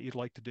something that you'd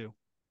like to do.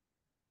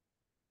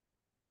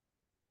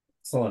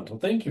 Excellent. Well,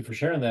 thank you for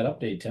sharing that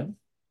update, Tim.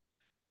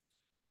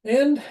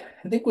 And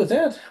I think with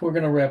that, we're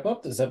going to wrap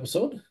up this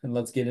episode and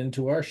let's get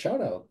into our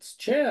shout outs.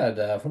 Chad,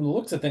 from the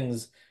looks of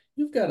things,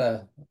 you've got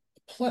a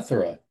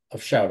plethora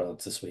of shout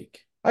outs this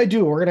week. I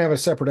do. We're gonna have a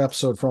separate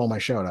episode for all my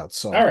shout outs.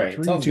 So All right,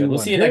 three, sounds two, good. We'll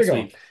one. see you Here we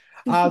next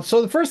go. week.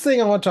 So the first thing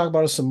I want to talk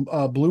about is some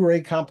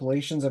Blu-ray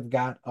compilations I've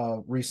got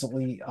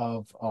recently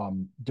of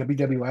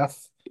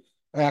WWF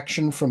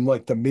action from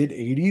like the mid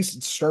 80s.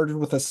 It started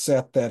with a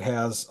set that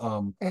has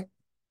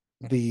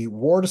the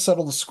War to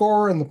Settle the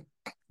Score and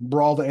the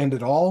Brawl to End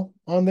It All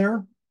on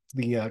there.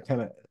 the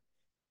kind of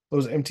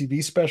those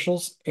MTV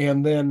specials,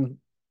 and then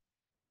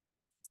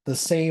the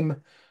same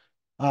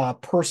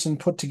person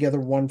put together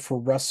one for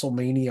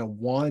WrestleMania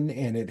 1,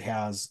 and it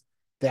has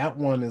that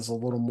one is a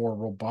little more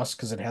robust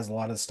because it has a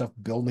lot of stuff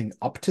building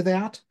up to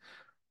that.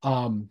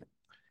 Um,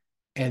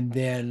 and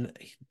then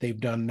they've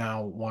done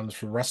now ones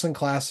for Wrestling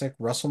Classic,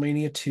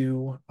 WrestleMania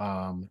 2,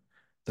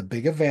 the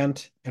big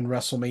event, and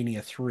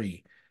WrestleMania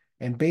 3.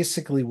 And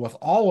basically, with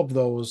all of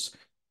those,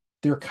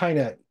 they're kind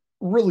of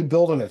really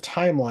building a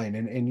timeline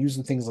and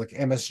using things like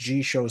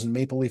MSG shows and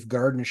Maple Leaf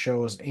Garden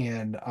shows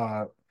and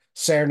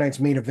Saturday night's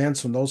main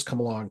events when those come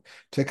along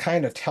to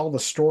kind of tell the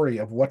story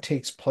of what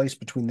takes place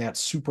between that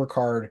super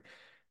card,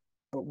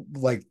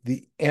 like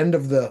the end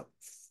of the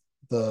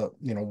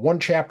one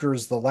chapter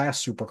is the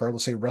last supercard,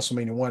 let's say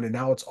WrestleMania 1, and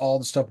now it's all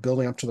the stuff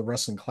building up to the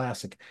Wrestling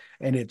Classic,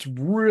 and it's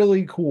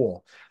really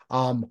cool.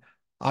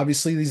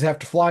 Obviously these have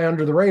to fly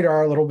under the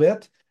radar a little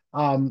bit.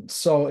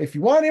 So if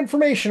you want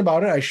information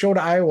about it, I showed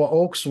Iowa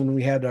Oaks when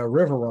we had a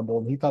River Rumble,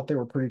 and he thought they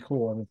were pretty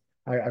cool.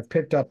 And I've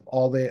picked up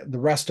all the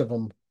rest of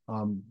them.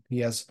 He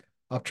has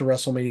up to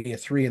WrestleMania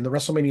 3, and the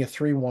WrestleMania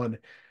 3 one,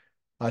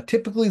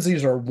 typically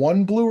these are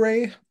one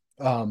Blu-ray,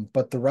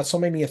 but the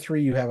WrestleMania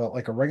 3, you have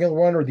like a regular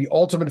one or the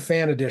Ultimate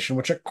Fan Edition,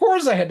 which of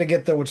course I had to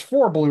get, though it's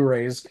 4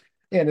 Blu-rays,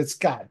 and it's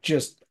got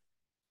just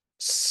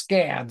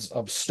scads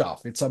of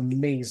stuff. It's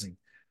amazing.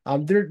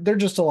 They're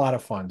just a lot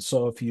of fun.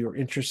 So if you're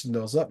interested in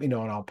those, let me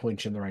know and I'll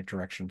point you in the right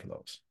direction for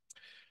those.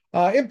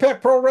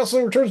 Impact Pro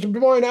Wrestling returns to Des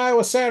Moines,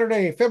 Iowa,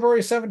 Saturday,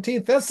 February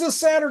 17th. That's this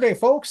Saturday,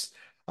 folks.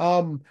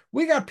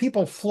 We got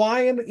people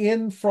flying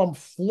in from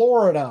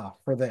Florida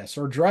for this,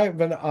 or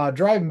driving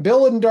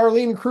Bill and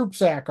Darlene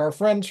Krupczak, our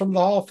friends from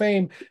the Hall of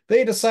Fame.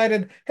 They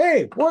decided,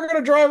 hey, we're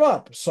going to drive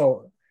up.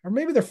 So, or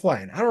maybe they're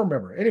flying. I don't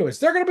remember. Anyways,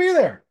 they're going to be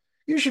there.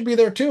 You should be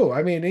there too.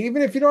 I mean,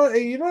 even if you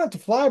don't have to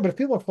fly, but if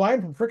people are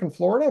flying from freaking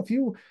Florida, if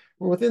you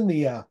were within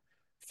the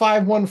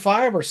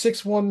 515 or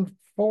 614,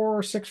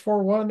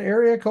 641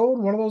 area code,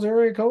 one of those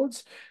area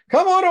codes,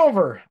 come on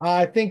over.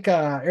 I think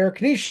Eric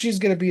Nishi's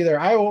going to be there.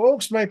 Iowa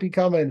Oaks might be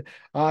coming.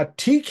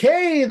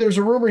 TK, there's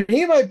a rumor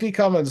he might be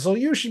coming. So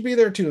you should be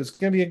there too. It's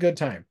going to be a good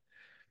time.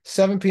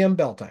 7 p.m.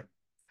 bell time.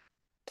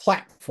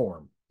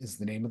 Platform is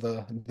the name of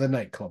the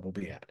nightclub we'll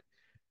be at.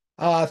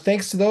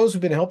 Thanks to those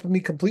who've been helping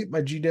me complete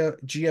my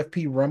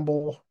GFP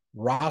Rumble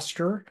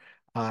roster.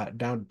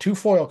 Down to 2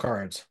 foil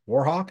cards,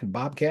 Warhawk and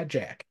Bobcat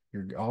Jack.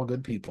 You're all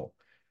good people.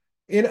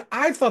 And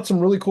I thought some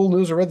really cool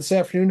news I read this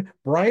afternoon.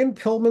 Brian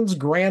Pillman's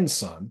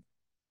grandson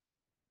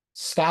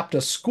stopped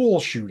a school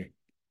shooting.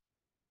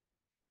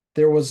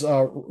 There was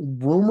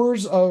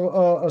rumors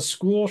of a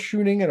school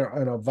shooting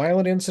and a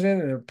violent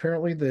incident, and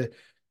apparently the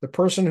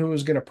person who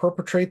was going to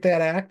perpetrate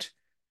that act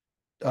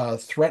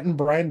threatened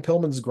Brian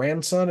Pillman's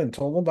grandson and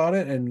told him about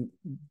it, and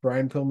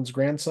Brian Pillman's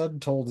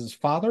grandson told his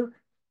father,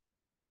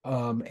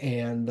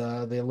 and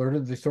they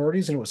alerted the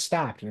authorities, and it was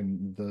stopped.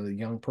 And the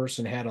young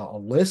person had a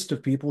list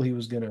of people he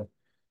was going to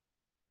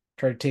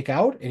try to take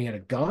out, and he had a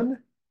gun.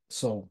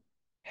 So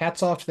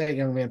hats off to that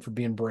young man for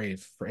being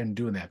brave and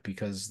doing that,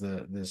 because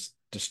this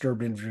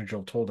disturbed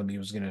individual told him he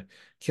was going to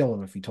kill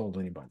him if he told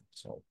anybody.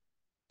 So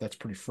that's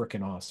pretty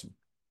freaking awesome.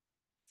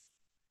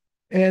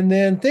 And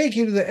then thank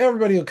you to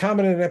everybody who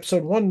commented in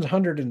episode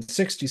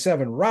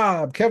 167.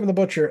 Rob, Kevin the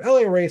Butcher,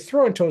 L.A. Ray,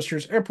 Throwing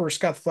Toasters, Emperor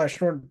Scott the Flash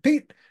Norton,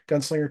 Pete,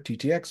 Gunslinger,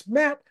 TTX,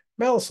 Matt,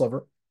 Malice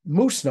Lover,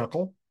 Moose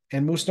Knuckle,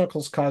 and Moose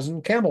Knuckle's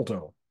cousin, Camel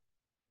Toe.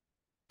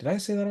 Did I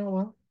say that out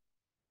loud?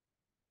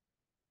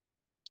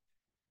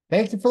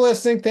 Thank you for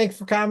listening. Thank you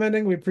for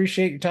commenting. We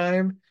appreciate your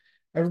time.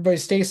 Everybody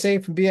stay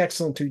safe and be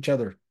excellent to each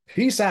other.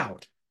 Peace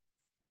out.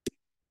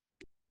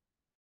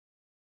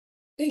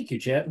 Thank you,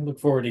 Chet, and look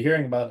forward to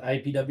hearing about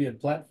IPW and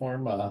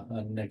Platform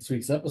on next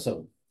week's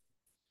episode.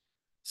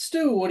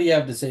 Stu, what do you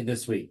have to say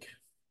this week?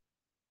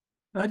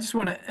 I just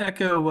want to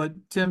echo what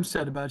Tim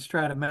said about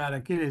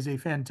Stratomatic. It is a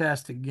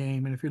fantastic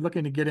game, and if you're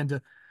looking to get into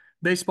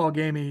baseball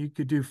gaming, you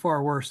could do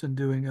far worse than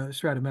doing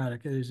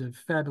Stratomatic. It is a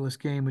fabulous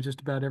game with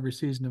just about every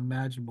season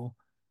imaginable.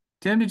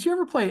 Tim, did you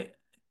ever play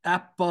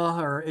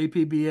APBA or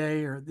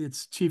APBA or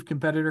its chief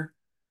competitor?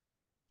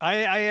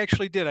 I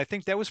actually did. I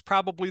think that was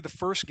probably the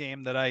first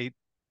game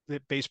the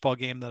baseball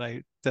game that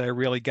I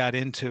really got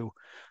into.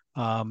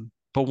 But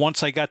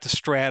once I got to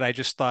Strat, I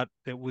just thought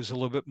it was a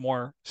little bit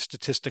more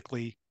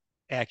statistically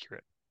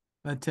accurate.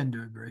 I tend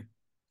to agree.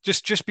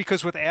 Just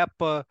because with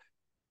APBA,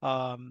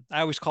 I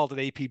always called it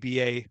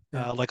APBA,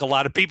 Yeah. like a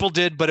lot of people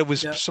did, but it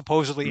was Yeah.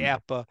 supposedly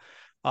APBA.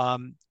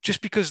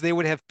 Just because they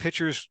would have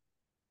pitchers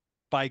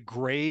by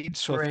grade.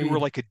 So if you were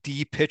Grade. like a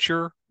D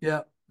pitcher,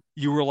 Yeah.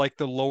 you were like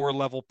the lower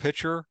level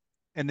pitcher.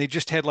 And they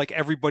just had like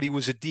everybody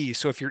was a D.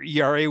 So if your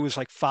ERA was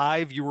like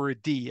 5, you were a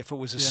D. If it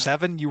was a Yeah.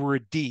 7, you were a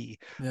D.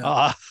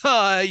 Yeah.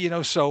 I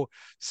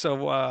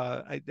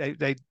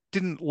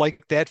didn't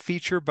like that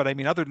feature, but I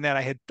mean, other than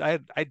that,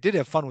 I did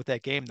have fun with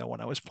that game though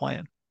when I was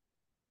playing.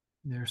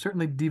 There are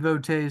certainly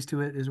devotees to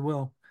it as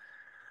well.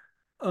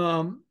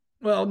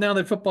 Well, now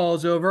that football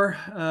is over,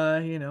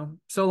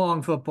 so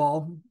long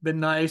football, been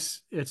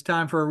nice. It's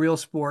time for a real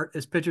sport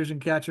as pitchers and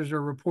catchers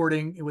are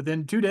reporting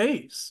within 2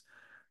 days,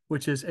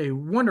 which is a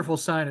wonderful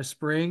sign of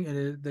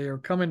spring. They are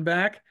coming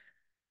back.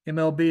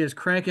 MLB is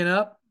cranking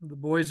up. The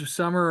boys of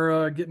summer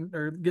are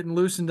getting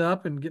loosened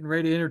up and getting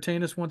ready to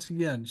entertain us once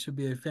again. Should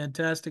be a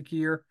fantastic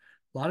year.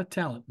 A lot of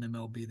talent in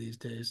MLB these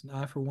days, and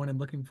I, for one, am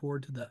looking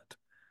forward to that.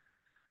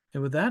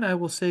 And with that, I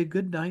will say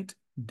good night,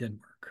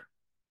 Denmark.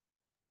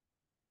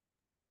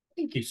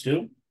 Thank you,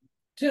 Stu.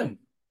 Tim.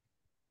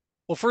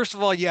 Well, first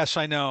of all, yes,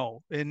 I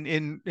know.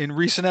 In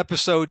recent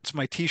episodes,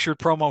 my T-shirt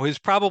promo has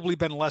probably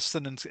been less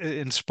than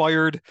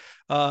inspired.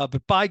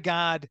 But by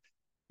God,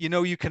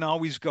 you can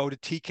always go to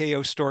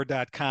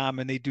tkostore.com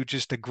and they do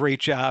just a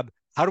great job.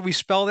 How do we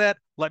spell that?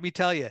 Let me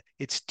tell you.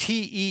 It's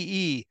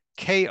TEEKO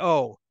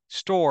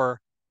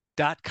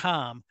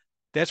store.com.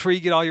 That's where you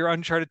get all your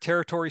Uncharted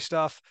Territory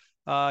stuff,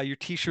 your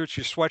T-shirts,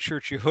 your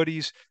sweatshirts, your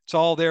hoodies. It's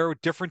all there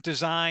with different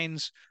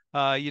designs.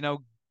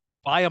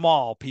 Buy them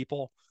all,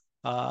 people.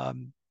 I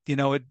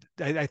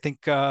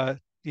think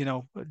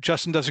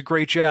Justin does a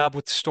great job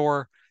with the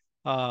store,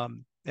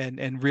 and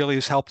really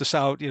has helped us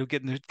out.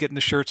 Getting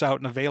the shirts out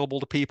and available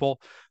to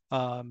people.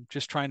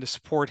 Just trying to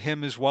support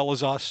him as well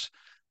as us,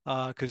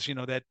 because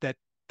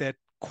that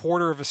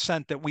quarter of a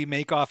cent that we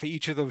make off of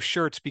each of those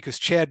shirts, because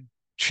Chad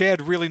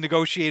really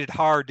negotiated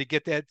hard to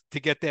get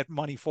that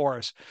money for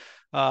us.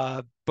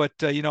 But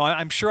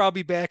I'm sure I'll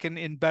be back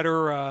in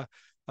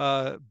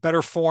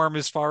better form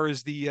as far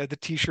as the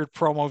T-shirt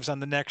promos on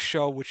the next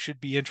show, which should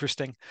be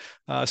interesting.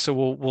 So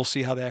we'll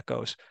see how that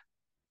goes.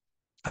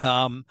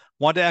 Want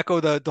to echo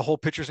the whole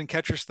pitchers and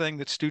catchers thing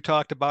that Stu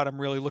talked about. I'm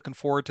really looking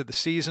forward to the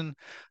season.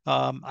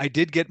 I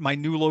did get my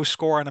new low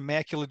score on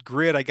Immaculate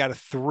Grid. I got a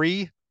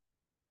 3,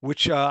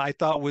 which I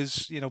thought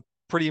was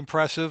pretty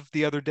impressive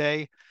the other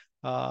day.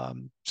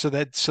 So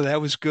that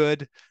was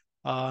good.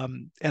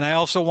 And I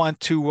also want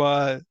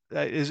to,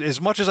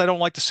 as much as I don't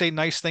like to say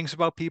nice things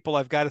about people,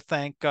 I've got to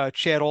thank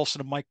Chad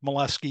Olson and Mike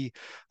Molesky.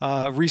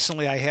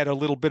 Recently, I had a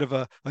little bit of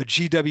a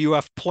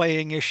GWF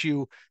playing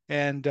issue,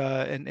 and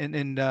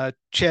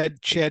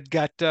Chad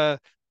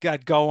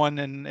got going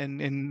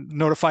and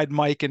notified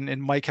Mike,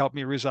 and Mike helped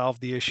me resolve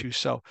the issue.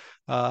 So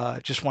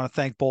just want to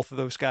thank both of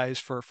those guys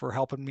for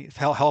helping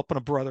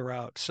a brother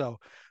out. So.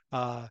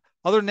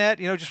 Other than that,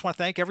 just want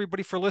to thank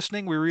everybody for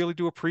listening. We really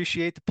do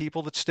appreciate the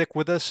people that stick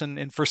with us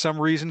and for some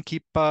reason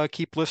keep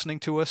listening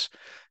to us.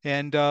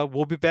 And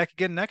we'll be back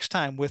again next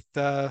time with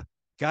God,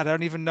 I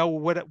don't even know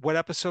what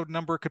episode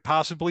number it could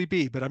possibly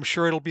be, but I'm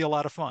sure it'll be a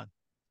lot of fun.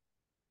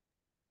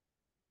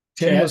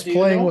 Tim Chad, was do you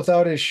playing know?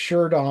 without his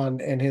shirt on,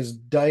 and his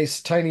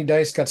tiny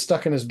dice got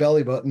stuck in his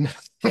belly button.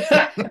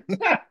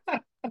 That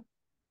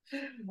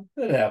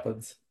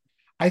happens.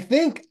 I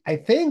think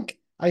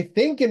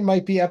it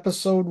might be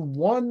episode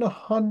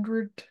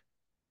 100.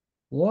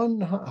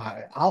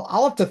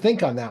 I'll have to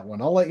think on that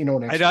one. I'll let you know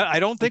next week. I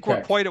don't think we're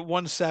Okay. quite at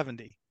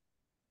 170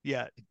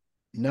 yet.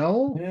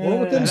 No, we're Yeah.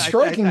 within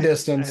striking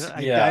distance.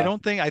 Yeah. I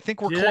don't think. I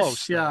think we're Just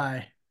close.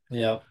 shy.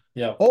 Yeah.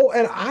 Oh,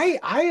 and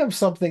I have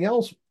something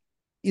else.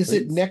 Is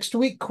it Please. next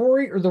week,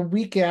 Corey, or the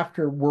week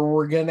after, where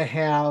we're going to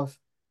have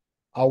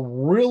a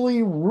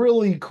really,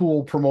 really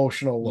cool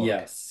promotional look?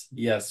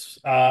 Yes.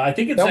 I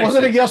think it's That next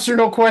wasn't a week. yes or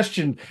no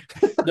question.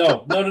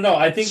 No.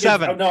 I think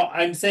 7. no,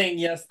 I'm saying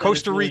yes.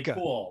 Costa it's really Rica.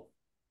 Cool.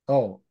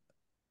 Oh,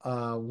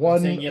 I'm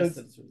saying yes.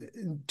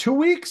 2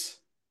 weeks?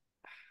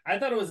 I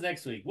thought it was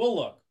next week. We'll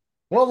look.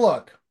 Well,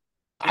 look,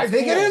 I It's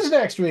think it cool. is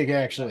next week,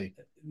 actually.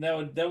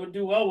 That would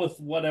do well with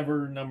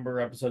whatever number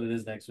episode it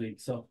is next week.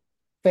 So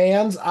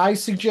Fans, I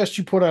suggest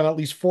you put on at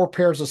least 4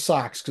 pairs of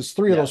socks, because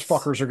 3 of those Yes.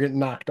 fuckers are getting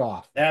knocked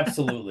off.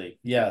 absolutely,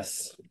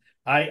 yes.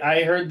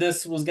 I heard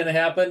this was going to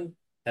happen,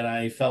 and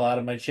I fell out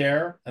of my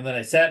chair, and then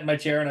I sat in my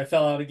chair, and I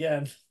fell out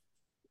again.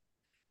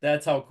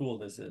 That's how cool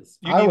this is.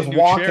 You I need was a new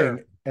walking,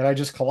 chair. and I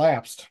just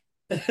collapsed.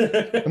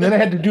 And And then I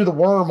had to do the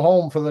worm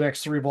home for the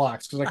next 3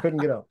 blocks, because I couldn't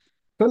get up.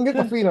 Couldn't get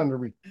my feet under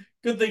me.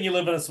 Good thing you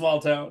live in a small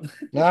town.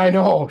 I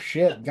know,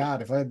 shit.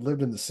 God, if I had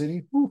lived in the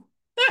city, whew,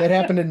 that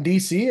happened in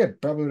DC, I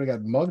probably would have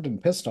got mugged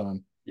and pissed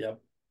on.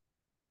 Yep.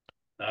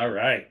 All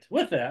right.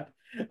 With that,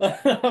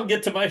 I'll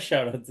get to my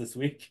shout outs this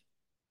week.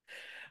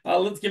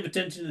 Let's give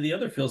attention to the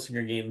other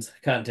Filsinger Games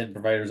content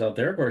providers out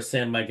there. Of course,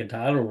 Sam, Mike, and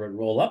Todd over at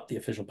Roll Up, the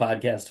official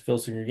podcast of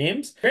Filsinger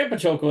Games. Grandpa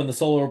Choco and the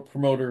Solo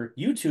Promoter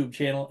YouTube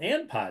channel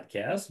and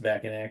podcast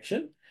back in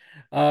action.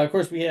 Of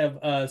course, we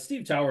have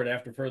Steve Tower at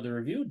After Further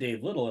Review,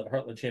 Dave Little at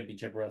Heartland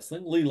Championship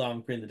Wrestling, Lee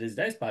Longpree and the Dizzy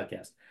Dice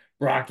Podcast,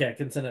 Brock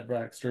Atkinson at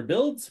Brockster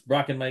Builds,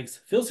 Brock and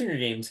Mike's Filsinger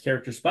Games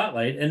Character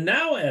Spotlight, and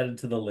now added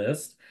to the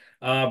list,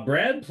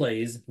 Brad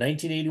Plays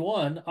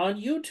 1981 on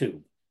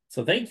YouTube.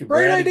 So thank you,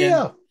 Great Brad.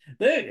 idea.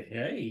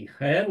 Hey,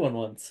 I had one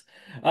once.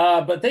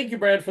 But thank you,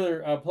 Brad,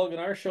 for plugging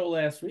our show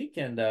last week,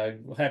 and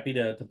happy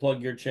to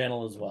plug your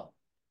channel as well.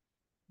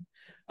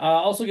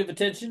 Also give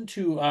attention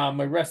to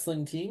my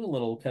wrestling team, a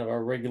little kind of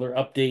our regular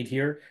update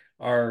here.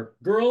 Our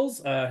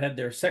girls had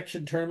their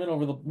section tournament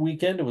over the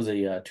weekend. It was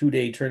a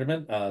 2-day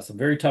tournament, some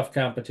very tough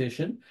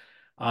competition.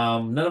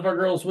 None of our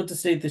girls went to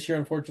state this year,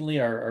 unfortunately.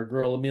 Our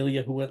girl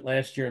Amelia, who went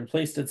last year and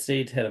placed at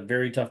state, had a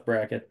very tough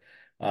bracket.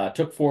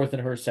 Took fourth in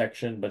her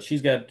section, but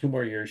she's got 2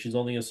 more years. She's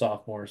only a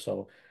sophomore,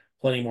 so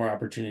plenty more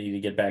opportunity to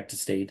get back to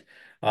state.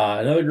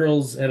 Another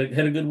girls had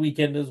a good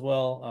weekend as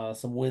well.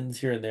 Some wins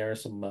here and there,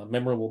 some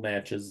memorable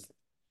matches,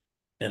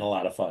 and a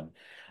lot of fun.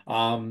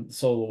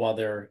 So while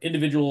their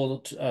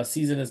individual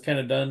season is kind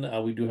of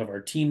done, we do have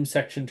our team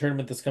section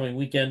tournament this coming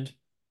weekend,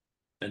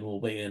 and we'll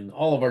weigh in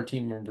all of our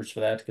team members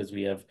for that because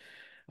we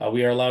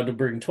are allowed to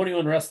bring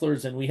 21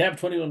 wrestlers, and we have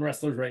 21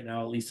 wrestlers right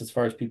now, at least as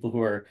far as people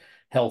who are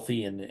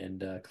healthy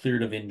and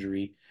cleared of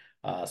injury.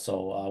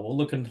 So we're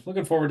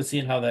looking forward to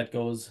seeing how that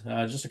goes.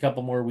 Just a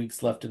couple more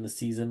weeks left in the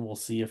season. We'll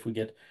see if we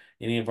get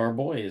any of our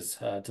boys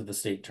to the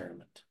state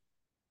tournament.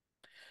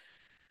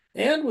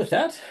 And with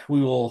that,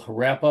 we will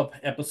wrap up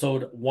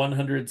episode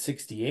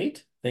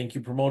 168. Thank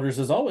you, promoters,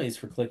 as always,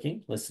 for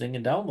clicking, listening,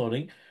 and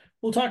downloading.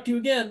 We'll talk to you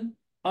again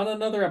on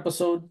another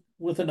episode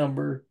with a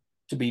number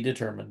to be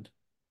determined.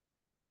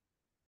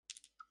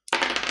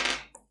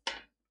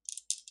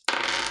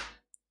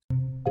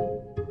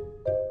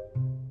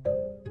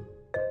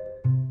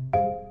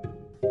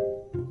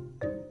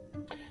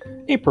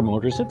 Hey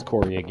promoters, it's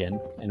Corey again,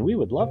 and we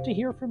would love to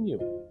hear from you.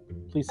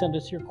 Please send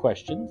us your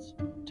questions,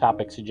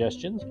 topic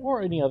suggestions,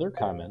 or any other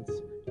comments,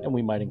 and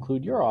we might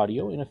include your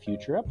audio in a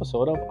future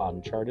episode of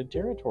Uncharted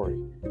Territory.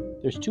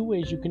 There's 2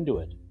 ways you can do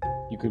it.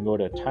 You can go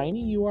to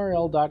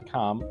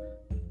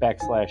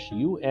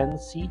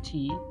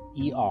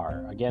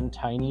tinyurl.com/UNCTER. Again,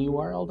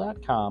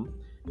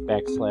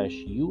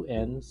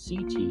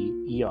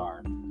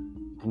 tinyurl.com/UNCTER.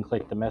 You can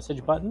click the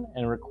message button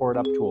and record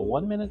up to a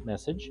 1-minute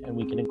message, and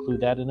we can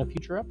include that in a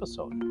future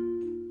episode.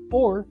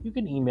 Or you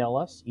can email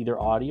us either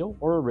audio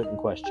or a written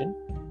question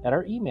at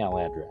our email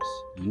address,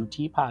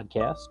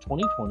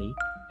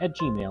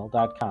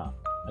 utpodcast2020@gmail.com.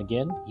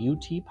 Again,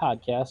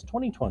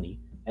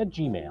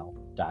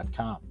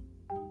 utpodcast2020@gmail.com.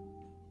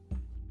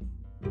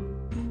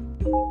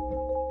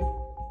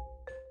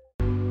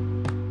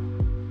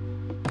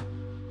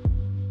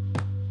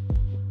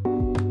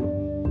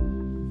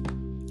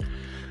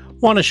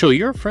 Want to show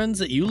your friends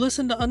that you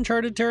listen to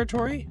Uncharted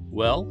Territory?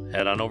 Well,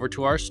 head on over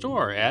to our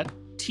store at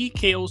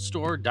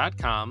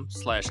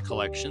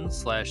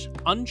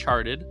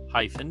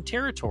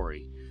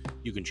tkostore.com/collection/uncharted-territory.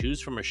 You can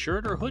choose from a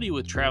shirt or hoodie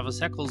with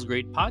Travis Eckel's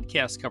great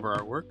podcast cover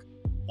artwork,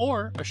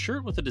 or a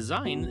shirt with a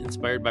design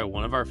inspired by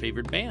one of our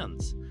favorite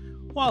bands.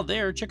 While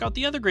there, check out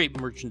the other great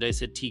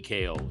merchandise at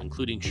TKO,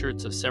 including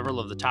shirts of several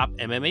of the top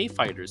MMA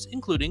fighters,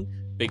 including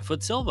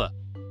Bigfoot Silva,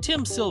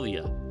 Tim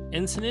Sylvia,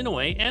 Ensign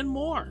Inoue, and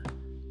more.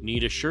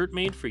 Need a shirt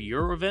made for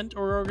your event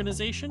or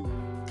organization?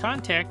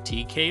 Contact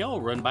TKO,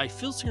 run by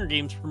Filsinger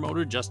Games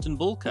promoter Justin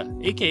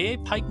Bulka, aka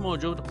Pike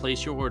Mojo, to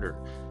place your order.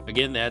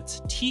 Again,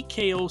 that's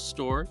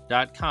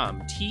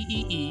tkostore.com,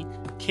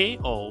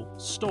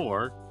 TEEKO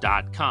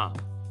store.com.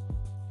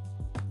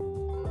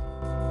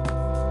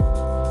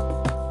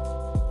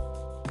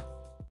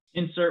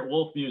 Insert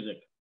wolf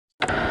music.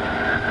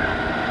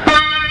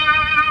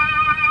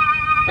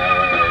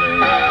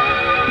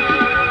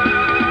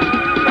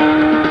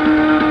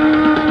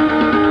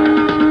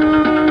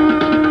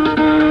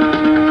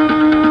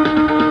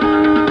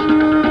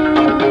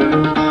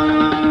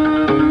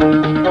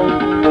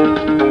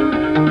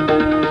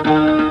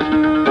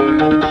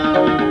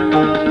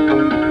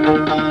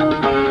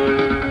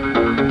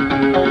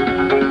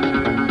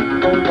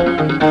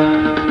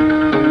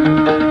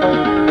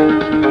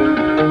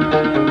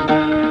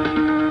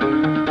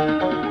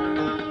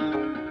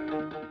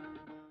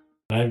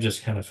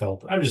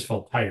 I've just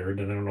felt tired,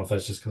 and I don't know if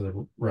that's just because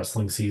of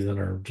wrestling season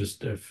or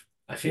just if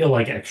I feel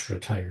like extra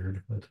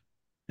tired, but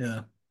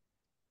Yeah.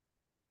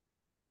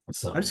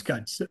 so I'm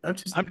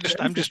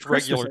just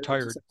regular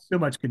tired. So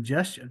much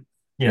congestion.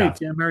 yeah, Hey,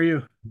 Tim, how are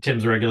you?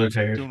 Tim's regular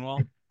tired. Doing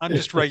well. I'm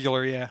just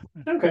regular, yeah.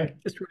 Okay,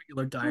 Just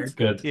regular that's tired.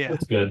 good. Yeah.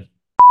 That's good.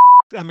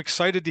 I'm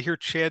excited to hear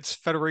Chad's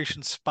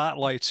Federation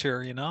spotlights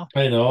here, you know?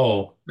 I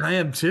know. I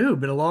am too.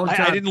 Been a long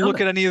time. I didn't look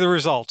coming. at any of the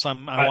results. I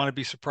want to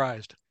be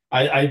surprised.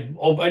 I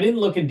didn't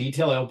look in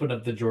detail. I opened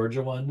up the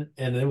Georgia one,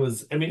 and it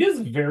was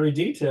very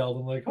detailed.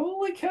 I'm like,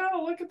 holy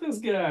cow, look at this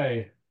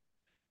guy.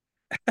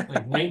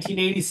 Like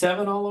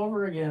 1987 all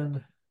over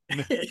again.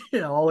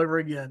 Yeah, all over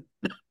again.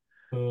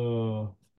 Oh.